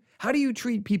gratitude? How do you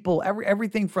treat people?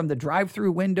 Everything from the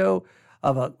drive-through window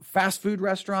of a fast food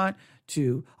restaurant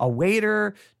to a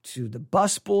waiter, to the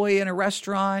busboy in a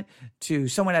restaurant, to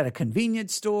someone at a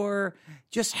convenience store.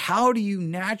 Just how do you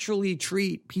naturally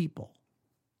treat people?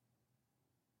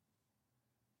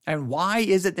 And why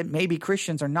is it that maybe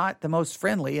Christians are not the most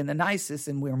friendly and the nicest,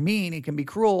 and we're mean and can be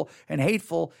cruel and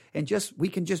hateful, and we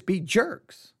can just be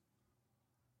jerks?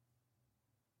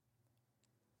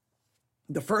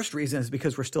 The first reason is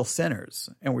because we're still sinners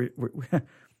and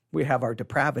we have our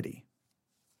depravity.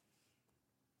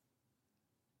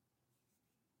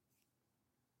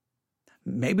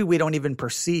 Maybe we don't even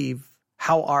perceive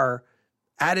how our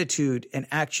attitude and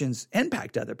actions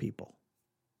impact other people.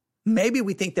 Maybe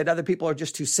we think that other people are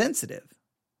just too sensitive.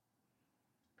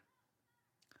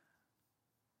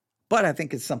 But I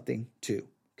think it's something to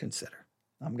consider.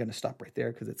 I'm going to stop right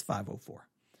there because it's 5:04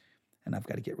 and I've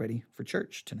got to get ready for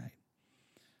church tonight.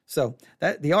 So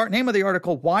that the name of the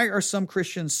article, Why Are Some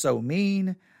Christians So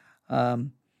Mean?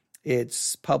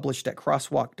 It's published at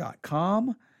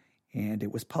crosswalk.com, and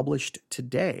it was published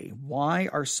today. Why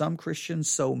Are Some Christians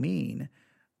So Mean?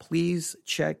 Please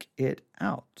check it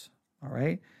out. All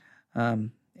right.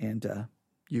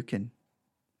 You can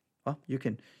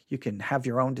have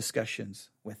your own discussions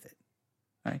with it.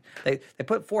 Right? They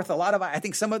put forth a lot of, I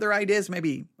think, some of their ideas.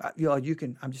 Maybe you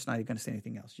can. I'm just not even going to say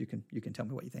anything else. You can tell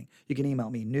me what you think. You can email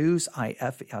me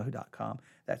newsif@yahoo.com.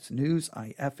 That's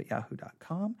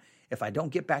newsif@yahoo.com. If I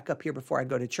don't get back up here before I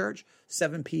go to church,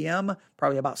 7 p.m.,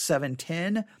 probably about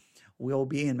 7:10, we'll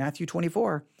be in Matthew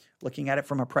 24, looking at it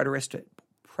from a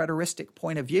preteristic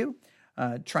point of view,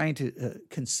 trying to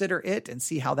consider it and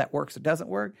see how that works or doesn't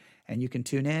work. And you can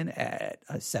tune in at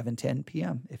 7:10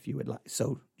 p.m. if you would like.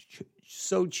 So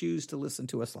choose to listen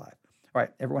to us live. All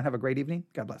right, everyone have a great evening.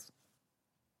 God bless.